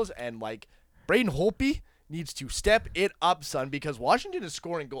their heels, and like Braden Holtby needs to step it up, son, because Washington is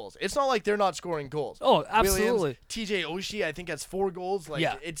scoring goals. It's not like they're not scoring goals. Oh, absolutely. Williams, TJ Oshie, I think, has 4 goals. Like,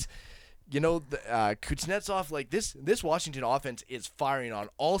 Yeah. it's, Kuznetsov, like this Washington offense is firing on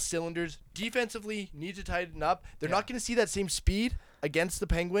all cylinders. Defensively, need to tighten up. They're not going to see that same speed against the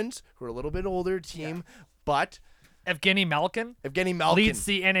Penguins, who are a little bit older team, but Evgeny Malkin Evgeny Malkin leads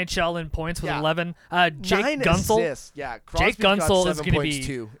the NHL in points with Yeah. 11. Jake 9 Gunsel. assists. Yeah, Crosby's Gunsel got is 7 gonna points be-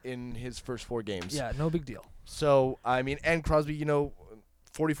 too in his first 4 games. Yeah, no big deal. So I mean, and Crosby,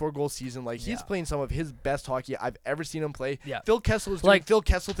 44-goal season. Like, he's Yeah. playing some of his best hockey I've ever seen him play. Yeah. Phil Kessel is doing Like- Phil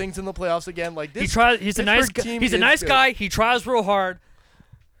Kessel things in the playoffs again. Like this, He's a nice Pittsburgh team He's a is nice good. guy. He tries real hard.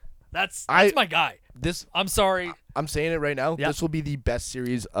 That's my guy. This I'm sorry. I'm saying it right now. Yeah. This will be the best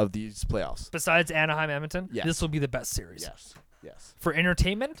series of these playoffs. Besides Anaheim, Edmonton, Yes. this will be the best series. Yes. For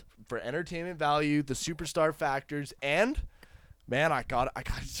entertainment, For entertainment value, the superstar factors, and Man, I got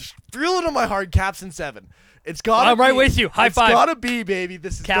just feel it in my heart. Caps in 7. It's got. I'm right with you. High five. It's gotta be, baby.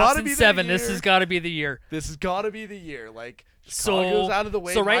 This has Caps gotta in be 7. the year. This has got to be the year. This has got to be the year. Like, So- Chicago's out of the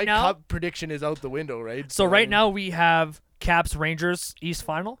way. so right my now- cup prediction is out the window, right? So right now we have Caps Rangers East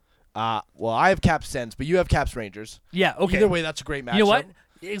Final. Well, I have Caps Sens, but you have Caps Rangers. Yeah. Okay. Either way, that's a great matchup. You know what?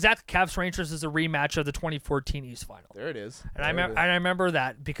 Exactly. Caps Rangers is a rematch of the 2014 East Final. There it is. And I remember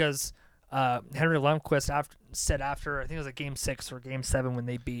that because Henry Lundqvist said after I think it was like Game 6 or Game 7 when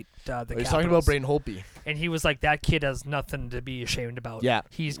they beat the Capitals. He's talking about Braden Holtby. And he was like, that kid has nothing to be ashamed about. Yeah,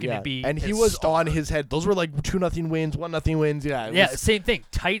 He's gonna be. and he a was star. on his head. Those were like 2-0 wins, 1-0 wins. Yeah, it Yeah, was- same thing.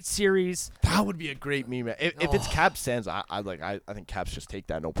 Tight series. that would be a great meme. If it's Caps Sens, I think Caps just take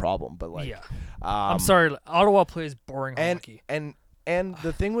that no problem. But like, Yeah. I'm sorry. Ottawa plays boring hockey. And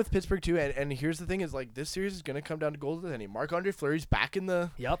the thing with Pittsburgh too, and here's the thing is like this series is gonna come down to goals with any. Marc-Andre Fleury's back in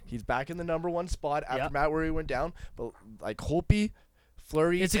the he's back in the number 1 spot after Matt Murray went down. But like Holtby,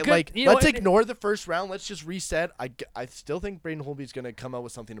 Fleury, It's a and, good- like you know let's what? ignore the first round. Let's just reset. I still think Braden Holtby's gonna come out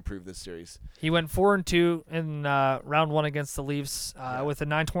with something to prove this series. He went 4-2 in round 1 against the Leafs with a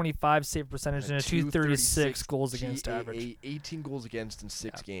 .925 save percentage and a .236 goals against GAA, average. 18 goals against in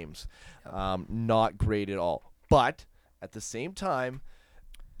 6 games. Not great at all. But at the same time,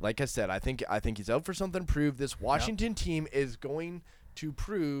 like I said, I think he's out for something to prove. This Washington team is going to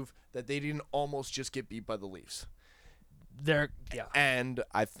prove that they didn't almost just get beat by the Leafs. And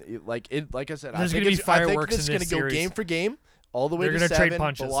like I said, There's I gonna think be it's fireworks in going this to go series. game for game all the way They're to gonna 7. trade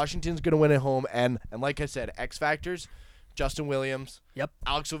punches. But Washington's going to win at home. And like I said, X factors. Justin Williams,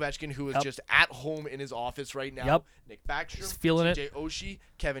 Alex Ovechkin, who is just at home in his office right now, Nick Backstrom, He's feeling TJ Oshie,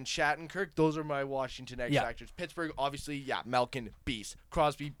 Kevin Shattenkirk. Those are my Washington X factors. Pittsburgh, obviously, Malkin, beast.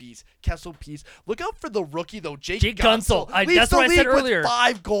 Crosby, beast. Kessel, beast. Look out for the rookie, though, Jake Gunsel. That's Leads the what I said league with earlier.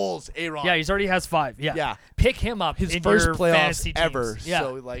 5 goals, A-Rod. Yeah, he's already has 5. Yeah. Pick him up. His in first your playoffs fantasy ever. teams. Yeah.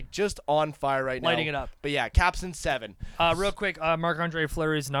 So, like, just on fire right now. Lighting it up. But, Caps in 7. Real quick, Marc-Andre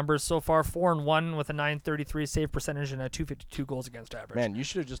Fleury's numbers so far: 4-1 with a .933 save percentage and a .252 goals against average. Man, you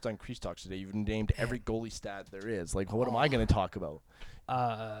should have just done Crease Talks today. You've named every goalie stat there is. Like, what am I going to talk about?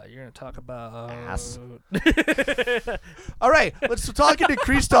 You're gonna talk about ass. All right, let's talk into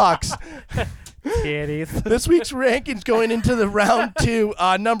Crease Talks. titties. This week's rankings going into the round 2.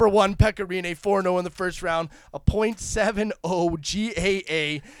 Number 1, Pekka Rinne, 4-0 in the first round, a .70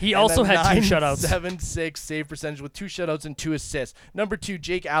 GAA. He and also a had 2 shutouts. 9.76 save percentage with 2 shutouts and 2 assists. Number 2,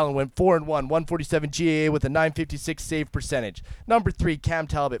 Jake Allen went 4-1, 147 GAA with a .956 save percentage. Number 3, Cam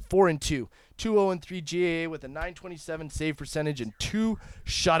Talbot, 4-2. 2-0-3 GAA with a .927 save percentage and 2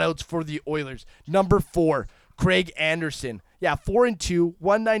 shutouts for the Oilers. Number 4, Craig Anderson. 4-2,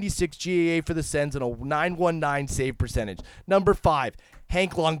 196 GAA for the Sens and a .919 save percentage. Number 5,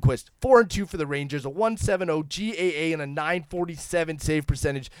 Hank Lundqvist, 4-2 for the Rangers, a .170 GAA and a .947 save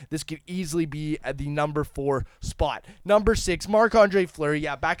percentage. This could easily be at the number 4 spot. Number 6, Marc-Andre Fleury,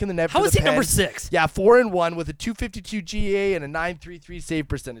 back in the net for How the is he Pens. number 6? 4-1 with a .252 GAA and a .933 save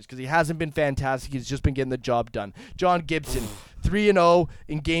percentage because he hasn't been fantastic. He's just been getting the job done. John Gibson, 3-0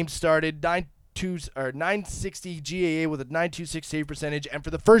 in games started, 960 GAA with a .926 save percentage, and for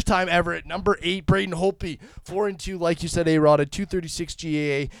the first time ever at number 8, Braden Holtby, 4-2, like you said, A-Rod, a .236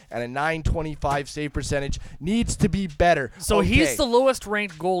 GAA and a .925 save percentage. Needs to be better. So he's the lowest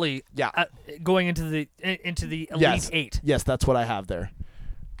ranked goalie. Going into the Elite 8. Yes, that's what I have there.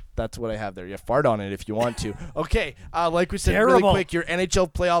 Fart on it if you want to. Okay, like we said, really quick, your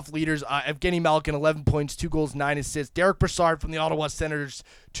NHL playoff leaders, Evgeny Malkin, 11 points, 2 goals, 9 assists. Derek Brassard from the Ottawa Senators,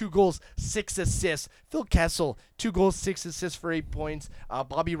 2 goals, 6 assists. Phil Kessel, 2 goals, 6 assists for 8 points.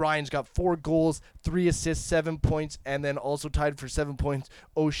 Bobby Ryan's got 4 goals, 3 assists, 7 points, and then also tied for 7 points,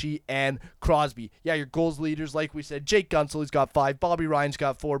 Oshie and Crosby. Your goals leaders, like we said, Jake Gunsel, he's got 5. Bobby Ryan's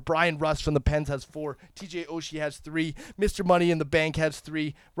got 4. Brian Rust from the Pens has 4. TJ Oshie has 3. Mr. Money in the Bank has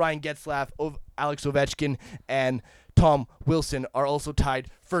 3. Ryan Getzlaf, Alex Ovechkin, and Tom Wilson are also tied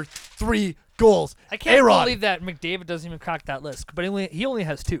for 3 goals. I can't A-Rod. believe that McDavid doesn't even crack that list, but he only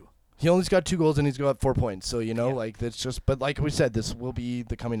has 2. He only's got 2 goals and he's got 4 points. So, like that's just, but like we said, this will be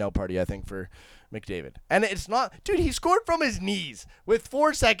the coming out party, I think, for McDavid. And it's not, dude, he scored from his knees with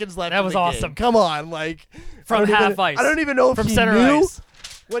 4 seconds left. That was awesome. Game. Come on, like from half ice. I don't even know if from he center knew ice.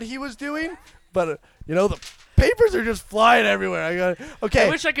 what he was doing, but the papers are just flying everywhere. Okay. I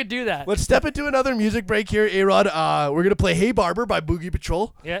wish I could do that. Let's step into another music break here, A-Rod. We're gonna play "Hey Barber" by Boogie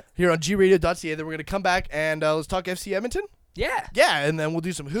Patrol. Here on gradio.ca. Then we're gonna come back and let's talk FC Edmonton. Yeah, and then we'll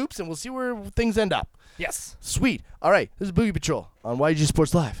do some hoops and we'll see where things end up. Yes. Sweet. All right, this is Boogie Patrol on YG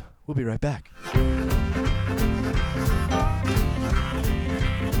Sports Live. We'll be right back.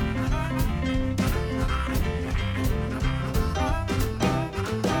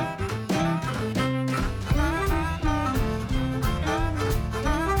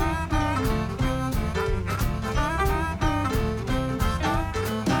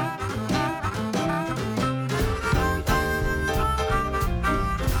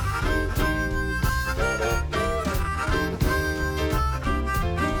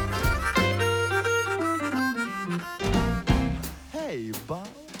 Hey, Bob,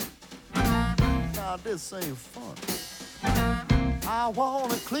 now this ain't fun. I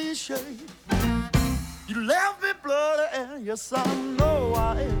want a cliche. You left me bloody, and yes, I know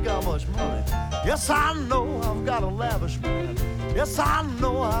I ain't got much money. Yes, I know I've got a lavish mind. Yes, I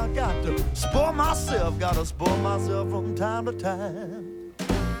know I got to spoil myself, gotta spoil myself from time to time.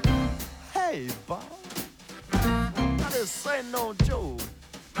 Hey, Bob, now this ain't no joke.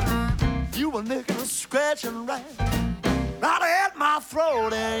 You were nicking and scratching right at my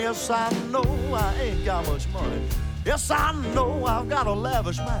throat, and yes, I know I ain't got much money. Yes, I know I've got a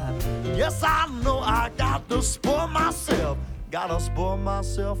lavish mind. Yes, I know I got to spoil myself. Gotta spoil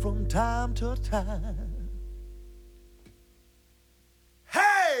myself from time to time.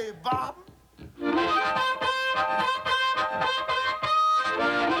 Hey, Bob.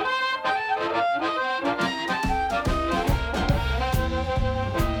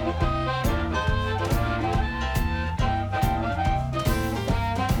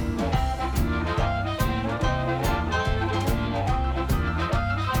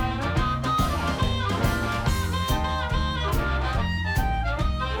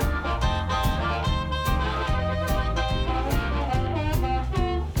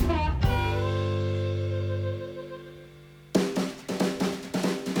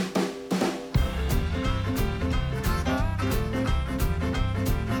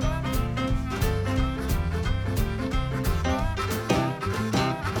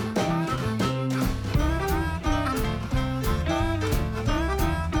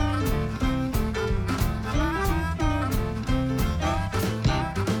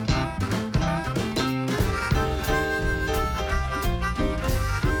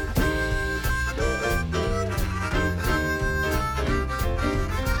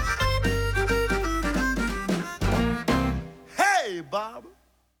 Bob.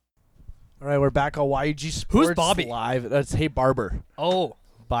 All right, we're back on YEG Sports Who's Bobby? Live. That's Hey Barber Oh,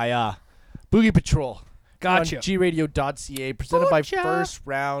 by Boogie Patrol. Gotcha. On gradio.ca, presented by Gotcha. First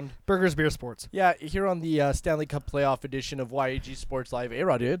Round. Burgers, Beer, Sports. Yeah, here on the Stanley Cup Playoff edition of YEG Sports Live.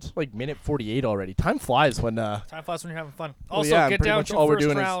 A-rod, it's like minute 48 already. Time flies when Time flies when you're having fun. well, Also, yeah, get pretty down much to all we're first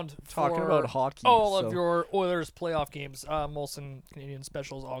doing is round talking for about hockey, all so. of your Oilers playoff games. Molson Canadian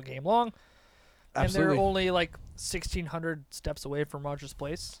specials all game long. Absolutely. And they're only like 1,600 steps away from Rogers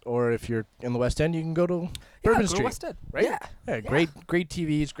Place. Or if you're in the West End, you can go to Bourbon Go to Street. West End. Right? Yeah. Great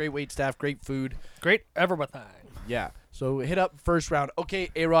TVs, great wait staff, great food. Great everything. Yeah. So hit up First Round.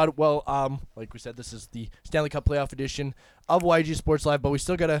 Okay, A-Rod, well, like we said, this is the Stanley Cup Playoff edition of YG Sports Live, but we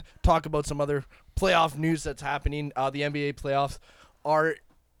still got to talk about some other playoff news that's happening. The NBA playoffs are,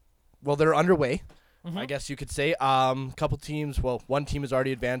 well, they're underway, I guess you could say. Couple teams, well, one team has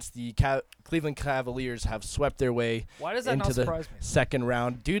already advanced. The Cleveland Cavaliers have swept their way Why does that into not the surprise me? second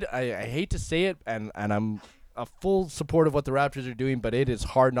round. Dude, I hate to say it, and I'm a full support of what the Raptors are doing, but it is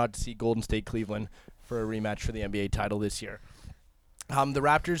hard not to see Golden State Cleveland for a rematch for the NBA title this year. The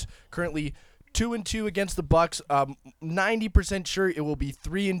Raptors currently 2-2 against the Bucks. 90% sure it will be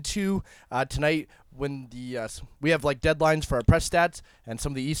 3-2 tonight when the we have like deadlines for our press stats and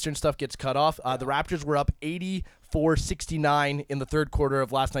some of the Eastern stuff gets cut off. The Raptors were up 84-69 in the third quarter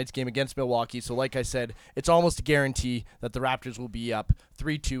of last night's game against Milwaukee. So like I said, it's almost a guarantee that the Raptors will be up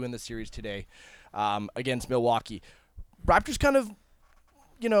 3-2 in the series today against Milwaukee. Raptors kind of,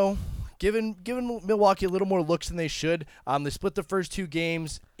 you know, giving Milwaukee a little more looks than they should. They split the first two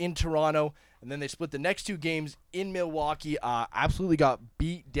games in Toronto, and then they split the next two games in Milwaukee. Absolutely got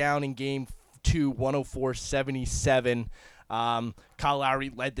beat down in game 2, 104-77. Kyle Lowry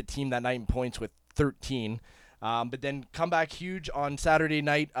led the team that night in points with 13. But then come back huge on Saturday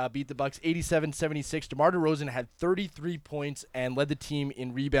night, beat the Bucks 87-76. DeMar DeRozan had 33 points and led the team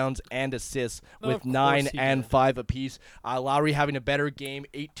in rebounds and assists with 9 and 5 apiece. Lowry having a better game,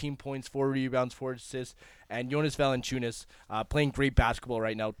 18 points, 4 rebounds, 4 assists. And Jonas Valanciunas playing great basketball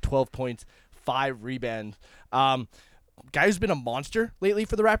right now, 12 points, 5 rebounds. Guy who's been a monster lately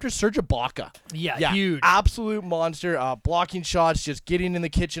for the Raptors, Serge Ibaka. Yeah, huge. Absolute monster. Blocking shots, just getting in the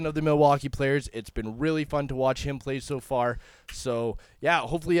kitchen of the Milwaukee players. It's been really fun to watch him play so far. So, yeah,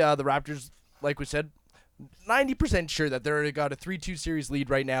 hopefully the Raptors, like we said, 90% sure that they're got a 3-2 series lead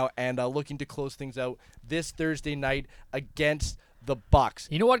right now and looking to close things out this Thursday night against the Bucks.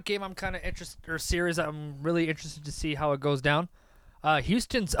 You know what game I'm kind of interested, or series I'm really interested to see how it goes down?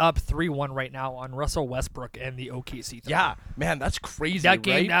 Houston's up 3-1 right now on Russell Westbrook and the OKC Thunder. Yeah, man, that's crazy, That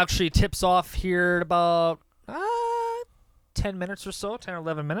game right? actually tips off here in about 10 minutes or so, 10 or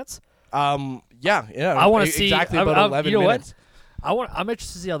 11 minutes. Yeah. I want to see exactly about 11 you know minutes. I'm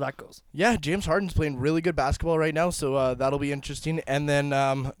interested to see how that goes. Yeah, James Harden's playing really good basketball right now, so that'll be interesting. And then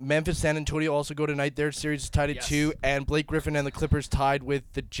Memphis, San Antonio also go tonight. Their series is tied at 2, and Blake Griffin and the Clippers tied with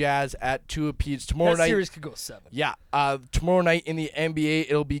the Jazz at 2 apiece. Tomorrow That night, series could go 7. yeah. Tomorrow night in the NBA,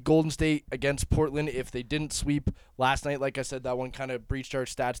 it'll be Golden State against Portland. If they didn't sweep last night, like I said, that one kind of breached our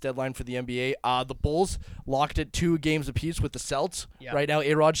stats deadline for the NBA. The Bulls locked at 2 games apiece with the Celts. Yeah. Right now,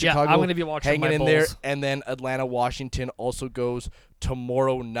 A-Rod, Chicago, I'm going to be watching hanging my in Bulls. there. And then Atlanta, Washington also goes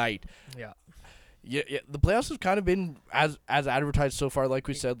tomorrow night. Yeah. Yeah, the playoffs have kind of been as advertised so far. Like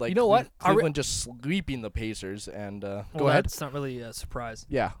we said, like You know what? Cleveland just sweeping the Pacers. And go ahead. It's not really a surprise.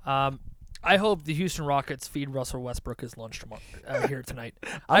 Yeah, I hope the Houston Rockets feed Russell Westbrook his lunch tomorrow here tonight.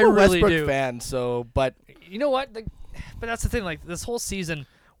 I'm a really Westbrook do. fan. So, but You know what? But that's the thing. Like this whole season,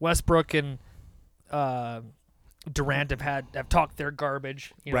 Westbrook and Durant have talked their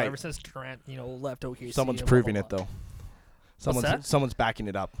garbage. You know, Right. ever since Durant left OKC. someone's and blah, proving blah, it blah. though. that? Someone's backing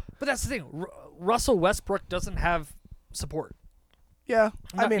it up. But that's the thing. Russell Westbrook doesn't have support. Yeah,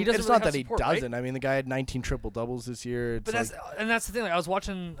 I mean, he doesn't it's really not have that support, he right? doesn't. I mean, the guy had 19 triple doubles this year. It's But that's the thing. Like, I was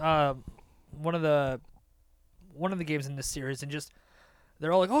watching one of the games in this series, and just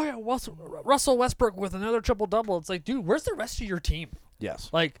they're all like, "Oh yeah, Russell Westbrook with another triple double." It's like, dude, where's the rest of your team? yes,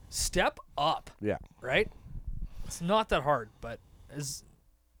 Like, step up, yeah, right? It's not that hard, but as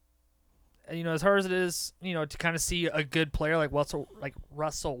hard as it is, to kind of see a good player like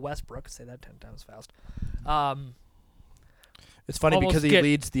Russell Westbrook, say that 10 times fast. it's funny almost because he get-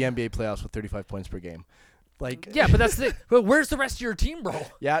 leads the NBA playoffs with 35 points per game. Like, Yeah, but that's the thing. But where's the rest of your team, bro?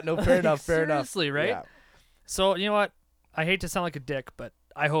 yeah, no, fair enough, fair enough. Seriously, right? Yeah. So, you know what? I hate to sound like a dick, but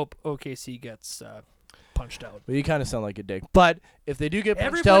I hope OKC gets punched out. Well, you kind of sound like a dick. But if they do get punched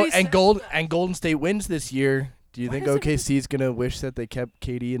Everybody out and says Golden State wins this year, do you Why think does OKC is gonna wish that they kept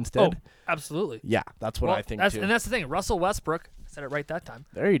KD instead? Oh, absolutely. Yeah, that's what Well, I think that's, too. And that's the thing. Russell Westbrook, I said it right that time.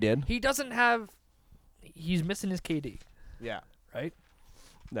 There you did. He's missing his KD, Yeah. right?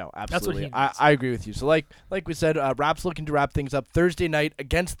 No, what absolutely. he needs. I agree with you. So like we said, Raps looking to wrap things up Thursday night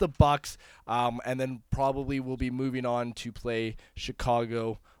against the Bucks, and then probably we'll be moving on to play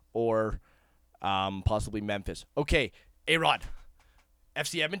Chicago or possibly Memphis. Okay, A-Rod,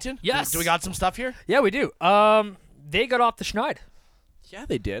 FC Edmonton. Yes. Do we got some stuff here? Yeah, we do. They got off the schneid Yeah,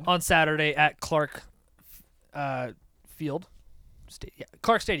 they did. on Saturday at Clark Field.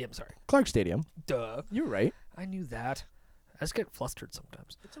 Clark Stadium, sorry. Clark Stadium. Duh. You're right. I knew that. I just get flustered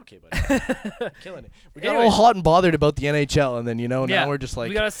sometimes. It's okay, buddy. Killing it. We got Anyways. all hot and bothered about the NHL, and then Yeah, now we're just like,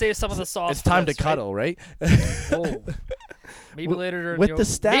 we gotta save some of the sauce. it's for time this, to cuddle, right? Right? Whoa. Maybe later during with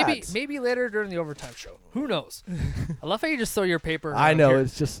the Maybe stats. later during the overtime show. Who knows? I love how you just throw your paper. I around know, here.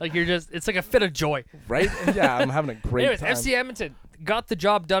 it's just like it's like a fit of joy. right. Yeah, I'm having a great Anyways, time. FC Edmonton got the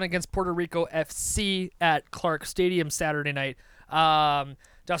job done against Puerto Rico FC at Clark Stadium Saturday night.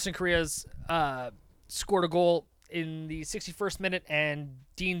 Dustin Correa's scored a goal in the 61st minute, and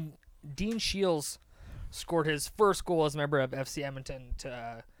Dean Shields scored his first goal as a member of FC Edmonton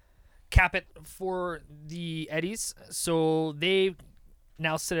to cap it for the Eddies. So they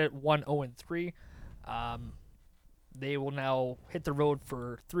now sit at 1-0-3. They will now hit the road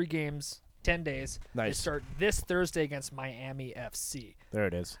for 3 games, 10 days. They Nice. start this Thursday against Miami FC. There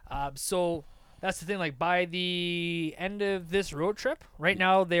it is. So that's the thing. Like, by the end of this road trip, right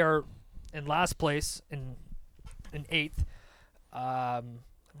now they are in last place in 8th. Let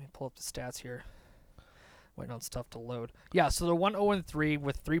me pull up the stats here. Waiting on stuff to load. Yeah, so they're 1-0-3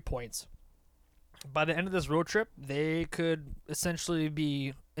 with 3 points. By the end of this road trip, they could essentially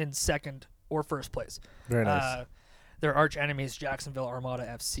be in second or first place. Very nice. Their arch enemies, Jacksonville Armada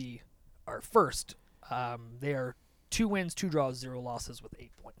FC, are first. They are 2 wins, 2 draws, 0 losses with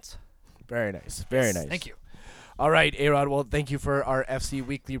 8 points. Very nice. Very nice. Thank you. All right, A-Rod. Well, thank you for our FC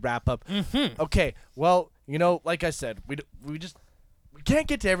weekly wrap up. Mm-hmm. Okay. Well, like I said, we can't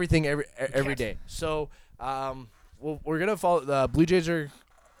get to everything every day. So, we're gonna follow the Blue Jays are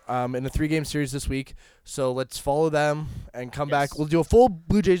in a 3-game series this week. So let's follow them and come back. We'll do a full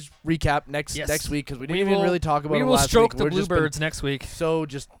Blue Jays recap next week because we didn't even really talk about it last week. We will stroke the We're just been Bluebirds next week. So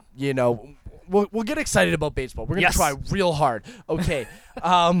just we'll get excited about baseball. We're gonna try real hard. Okay.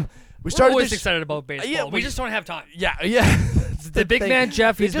 We We're started always this excited about baseball. yeah, we just don't have time. Yeah. The big man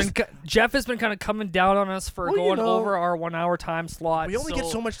Jeff, We Jeff has been kind of coming down on us for Well, going over our 1 hour time slot. We only get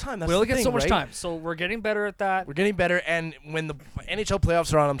so much time. That's We only the get so thing, much right? time, so we're getting better at that. We're getting better, and when the NHL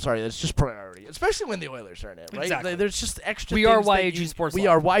playoffs are on, I'm sorry, that's just priority, especially when the Oilers are in it, right? Exactly. There's just extra. We are things that YEG Sports We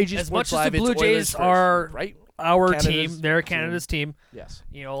Live. are YEG As Sports much as Live. the Blue it's Oilers Jays first, are right. Our Canada's team, they're Canada's team. Yes.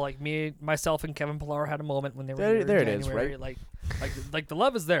 Like myself, and Kevin Pillar had a moment when they were There here in it is, January. right? Like the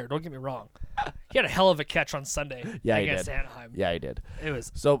love is there. Don't get me wrong. He had a hell of a catch on Sunday Yeah, he against did. Anaheim. Yeah, he did. It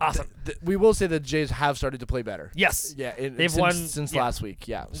was So awesome. we will say that the Jays have started to play better. Yes. Yeah, They've since, won since yeah. last week.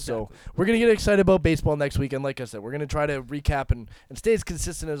 Yeah, so Exactly. we're gonna get excited about baseball next week, and like I said, we're gonna try to recap and stay as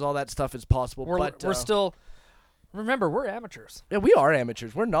consistent as all that stuff as possible. We're still. Remember, we're amateurs. Yeah, we are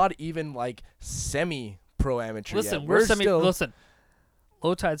amateurs. We're not even like semi-pro amateur Listen, yet. we're semi. still. Listen,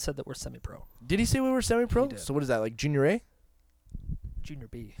 Low Tide said that we're semi-pro. Did he say we were semi-pro? He did. So what is that, like junior A? Junior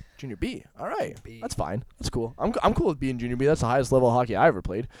B. Junior B. All right. B. That's fine. That's cool. I'm cool with being junior B. That's the highest level of hockey I ever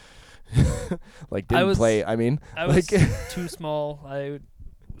played. Like didn't play. I mean, I was like too small. I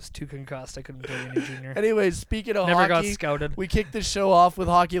was too concussed. I couldn't play any junior. anyways, speaking of Never got hockey, scouted. we kicked this show off with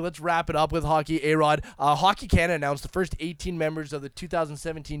hockey. Let's wrap it up with hockey. A-Rod. Hockey Canada announced the first 18 members of the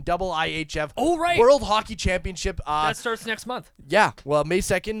 2017 Double IHF Oh, right. World Hockey Championship. That starts next month. Yeah, well, May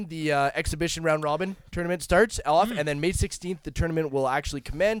 2nd, the exhibition round robin tournament starts off, and then May 16th, the tournament will actually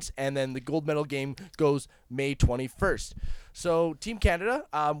commence, and then the gold medal game goes May 21st. So, Team Canada,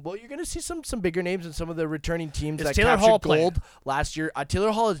 well, you're going to see some bigger names and some of the returning teams Is that Taylor captured Hall gold last year.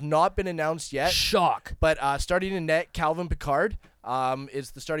 Taylor Hall has not been announced yet, Shock. but starting in net, Calvin Pickard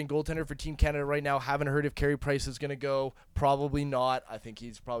is the starting goaltender for Team Canada right now. Haven't heard if Carey Price is going to go. Probably not. I think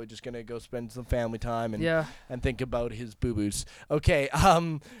he's probably just going to go spend some family time and think about his boo-boos. Okay,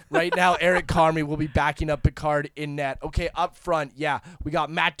 right now, Eric Comrie will be backing up Pickard in net. Okay, up front, yeah, we got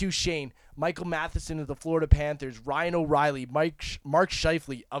Matt Duchesne, Michael Matheson of the Florida Panthers, Ryan O'Reilly, Mark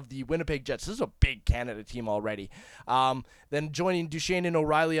Scheifele of the Winnipeg Jets. This is a big Canada team already. Then joining Duchesne and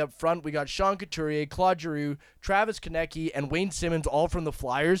O'Reilly up front, we got Sean Couturier, Claude Giroux, Travis Konecny, and Wayne Simmons, all from the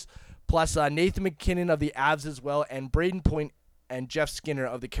Flyers, plus Nathan McKinnon of the Avs as well, and Braden Point and Jeff Skinner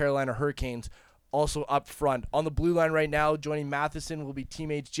of the Carolina Hurricanes, also up front. On the blue line right now, joining Matheson will be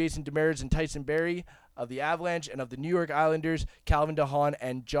teammates Jason Demers and Tyson Barrie of the Avalanche, and of the New York Islanders, Calvin DeHaan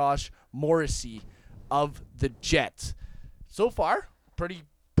and Josh Morrissey of the Jets. So far, pretty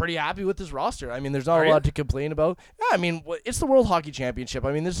happy with this roster. I mean, there's not a lot to complain about. Yeah, I mean, it's the World Hockey Championship.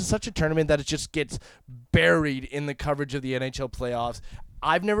 I mean, this is such a tournament that it just gets buried in the coverage of the NHL playoffs.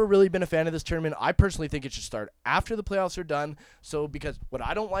 I've never really been a fan of this tournament. I personally think it should start after the playoffs are done. So, because what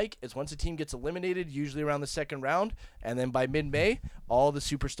I don't like is once a team gets eliminated, usually around the second round, and then by mid-May, all the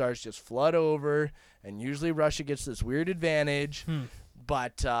superstars just flood over, and usually Russia gets this weird advantage.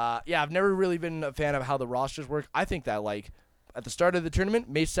 But, yeah, I've never really been a fan of how the rosters work. I think that, like, at the start of the tournament,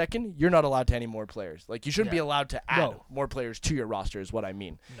 May 2nd, you're not allowed to any more players. Like, you shouldn't be allowed to add more players to your roster is what I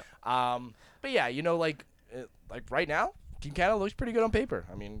mean. No. But, yeah, you know, like right now, Team Canada looks pretty good on paper.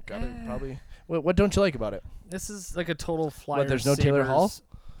 I mean, probably. What don't you like about it? This is like a total Flyers. There's no Taylor Hall?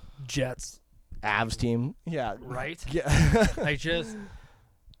 Sabres, Jets. Avs team. Yeah. Right? Yeah. I just.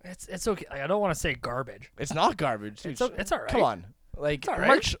 It's okay. I don't want to say garbage. It's not garbage. Dude. It's all right. Come on. Like, all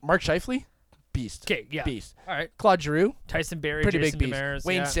right. Mark Scheifele, beast. Okay, yeah. Beast. All right. Claude Giroux, Tyson Barrie, pretty Jason big beast. Demers,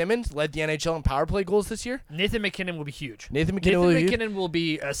 Wayne Simmons led the NHL in power play goals this year. Nathan McKinnon will be huge. Nathan McKinnon will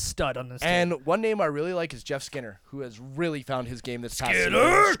be a stud on this team. And one name I really like is Jeff Skinner, who has really found his game this past season.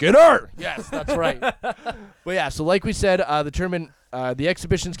 Skinner! Skinner! Yes, that's right. But yeah, so like we said, the tournament, the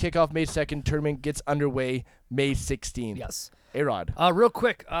exhibitions kick off May 2nd. Tournament gets underway May 16th. Yes. A-Rod. Real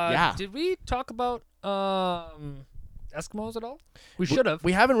quick. Yeah. Did we talk about Eskimos at all? We should have.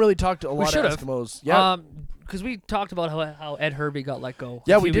 We haven't really talked a lot of should've. Eskimos. Yeah. Because we talked about how Ed Herbie got let go.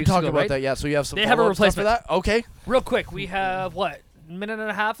 Yeah, a we few did weeks talk ago, about right? that. Yeah, so you have some. They have a follow-up stuff for replacement. that. Okay. Real quick, we have what, a minute and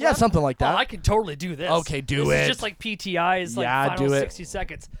a half? Yeah, left? something like that. Oh, I can totally do this. Okay, do This it. is just like PTI's like Yeah, final do it. 60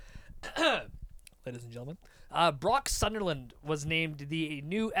 seconds. Ladies and gentlemen, Brock Sunderland was named the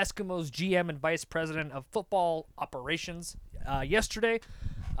new Eskimos GM and Vice President of Football Operations yesterday.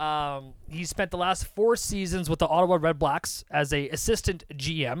 He spent the last 4 seasons with the Ottawa Red Blacks as a assistant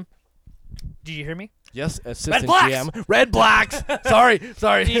GM. Did you hear me? Yes, assistant Blacks! GM. Red Blacks. sorry.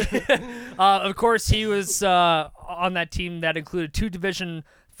 Of course, he was on that team that included 2 division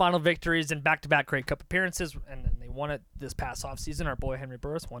final victories and back-to-back Grey Cup appearances, and then they won it this past offseason. Our boy Henry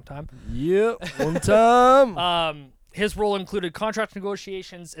Burris one time. Yep, one time. His role included contract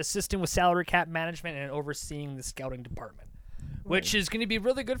negotiations, assisting with salary cap management, and overseeing the scouting department, which is going to be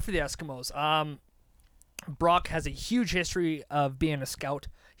really good for the Eskimos. Brock has a huge history of being a scout.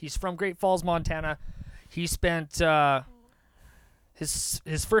 He's from Great Falls, Montana. He spent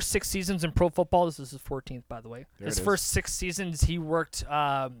his first 6 seasons in pro football. This is his 14th, by the way. His first 6 seasons, he worked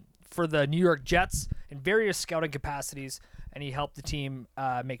for the New York Jets in various scouting capacities, and he helped the team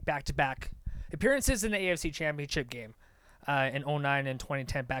make back-to-back appearances in the AFC Championship game. in 09 and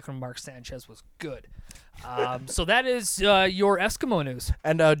 2010, back when Mark Sanchez was good. So that is your Eskimo news.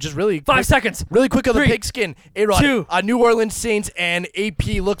 And just really 5 seconds. Really quick on the 3, pigskin. A-rod, 2. New Orleans Saints and AP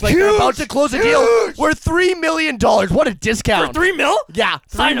look like they're about to close a deal worth $3 million. What a discount. For $3 million? Yeah,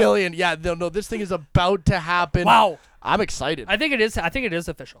 Sign $3 million. Yeah, no, this thing is about to happen. Wow. I'm excited. I think it is. I think it is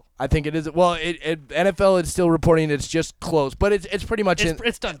official. I think it is. Well, NFL is still reporting it's just close, but it's pretty much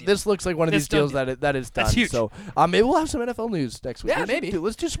It's done deal. This looks like one of these deals that is done. That's huge. So maybe we'll have some NFL news next week. Yeah, maybe.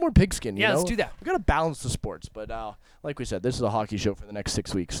 Let's do some more pigskin. Yeah, you know? let's do that. We gotta balance the sports, but like we said, this is a hockey show for the next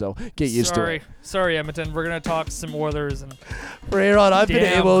 6 weeks, so get used to it. Sorry, Edmonton. We're gonna talk some Oilers and For A-rod, I've been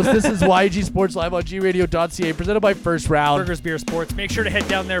Damn. Amos. This is YEG Sports Live on gradio.ca, presented by First Round. Burgers Beer Sports. Make sure to head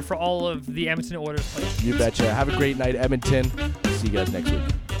down there for all of the Edmonton Oilers players. You betcha. Have a great night, Edmonton. See you guys next week.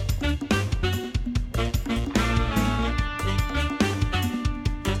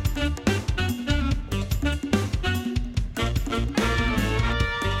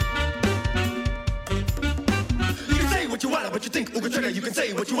 You can say what you wanna, but you think Ooga Trigger. You can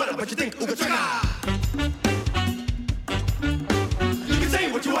say what you wanna, but you think Ooga Trigger. You can say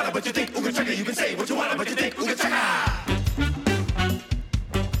what you wanna, but you think Ooga Trigger. You can say what you wanna, but you think Ooga Trigger.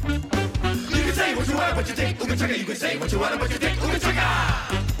 You can say what you wanna, but you think Ooga Trigger. You can say what you wanna, but you think Ooga Trigger.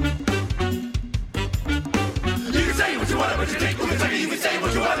 You can say what you wanna, but you think Ooga Trigger. You can say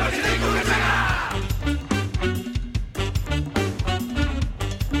what you wanna, but you think Ooga Trigger.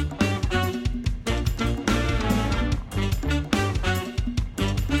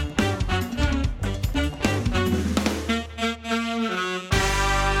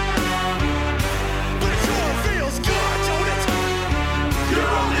 But it sure feels good, don't it?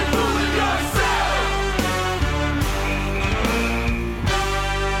 You're only fooling yourself.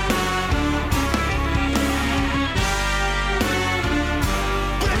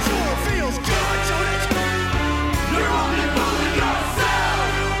 But it sure feels good, don't it? You're only fooling yourself. You're only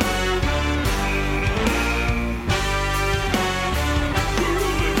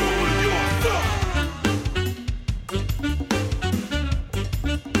fooling yourself.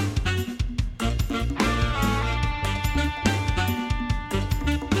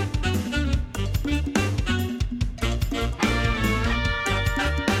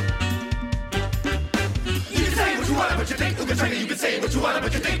 You can say what you wanna, but you think Ooga Trigger. You can say what you wanna,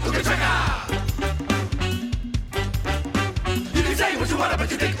 but you think Ooga Trigger. You can say what you wanna,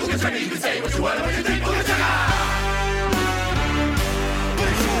 but you think Ooga Trigger. You can say what you wanna, but you think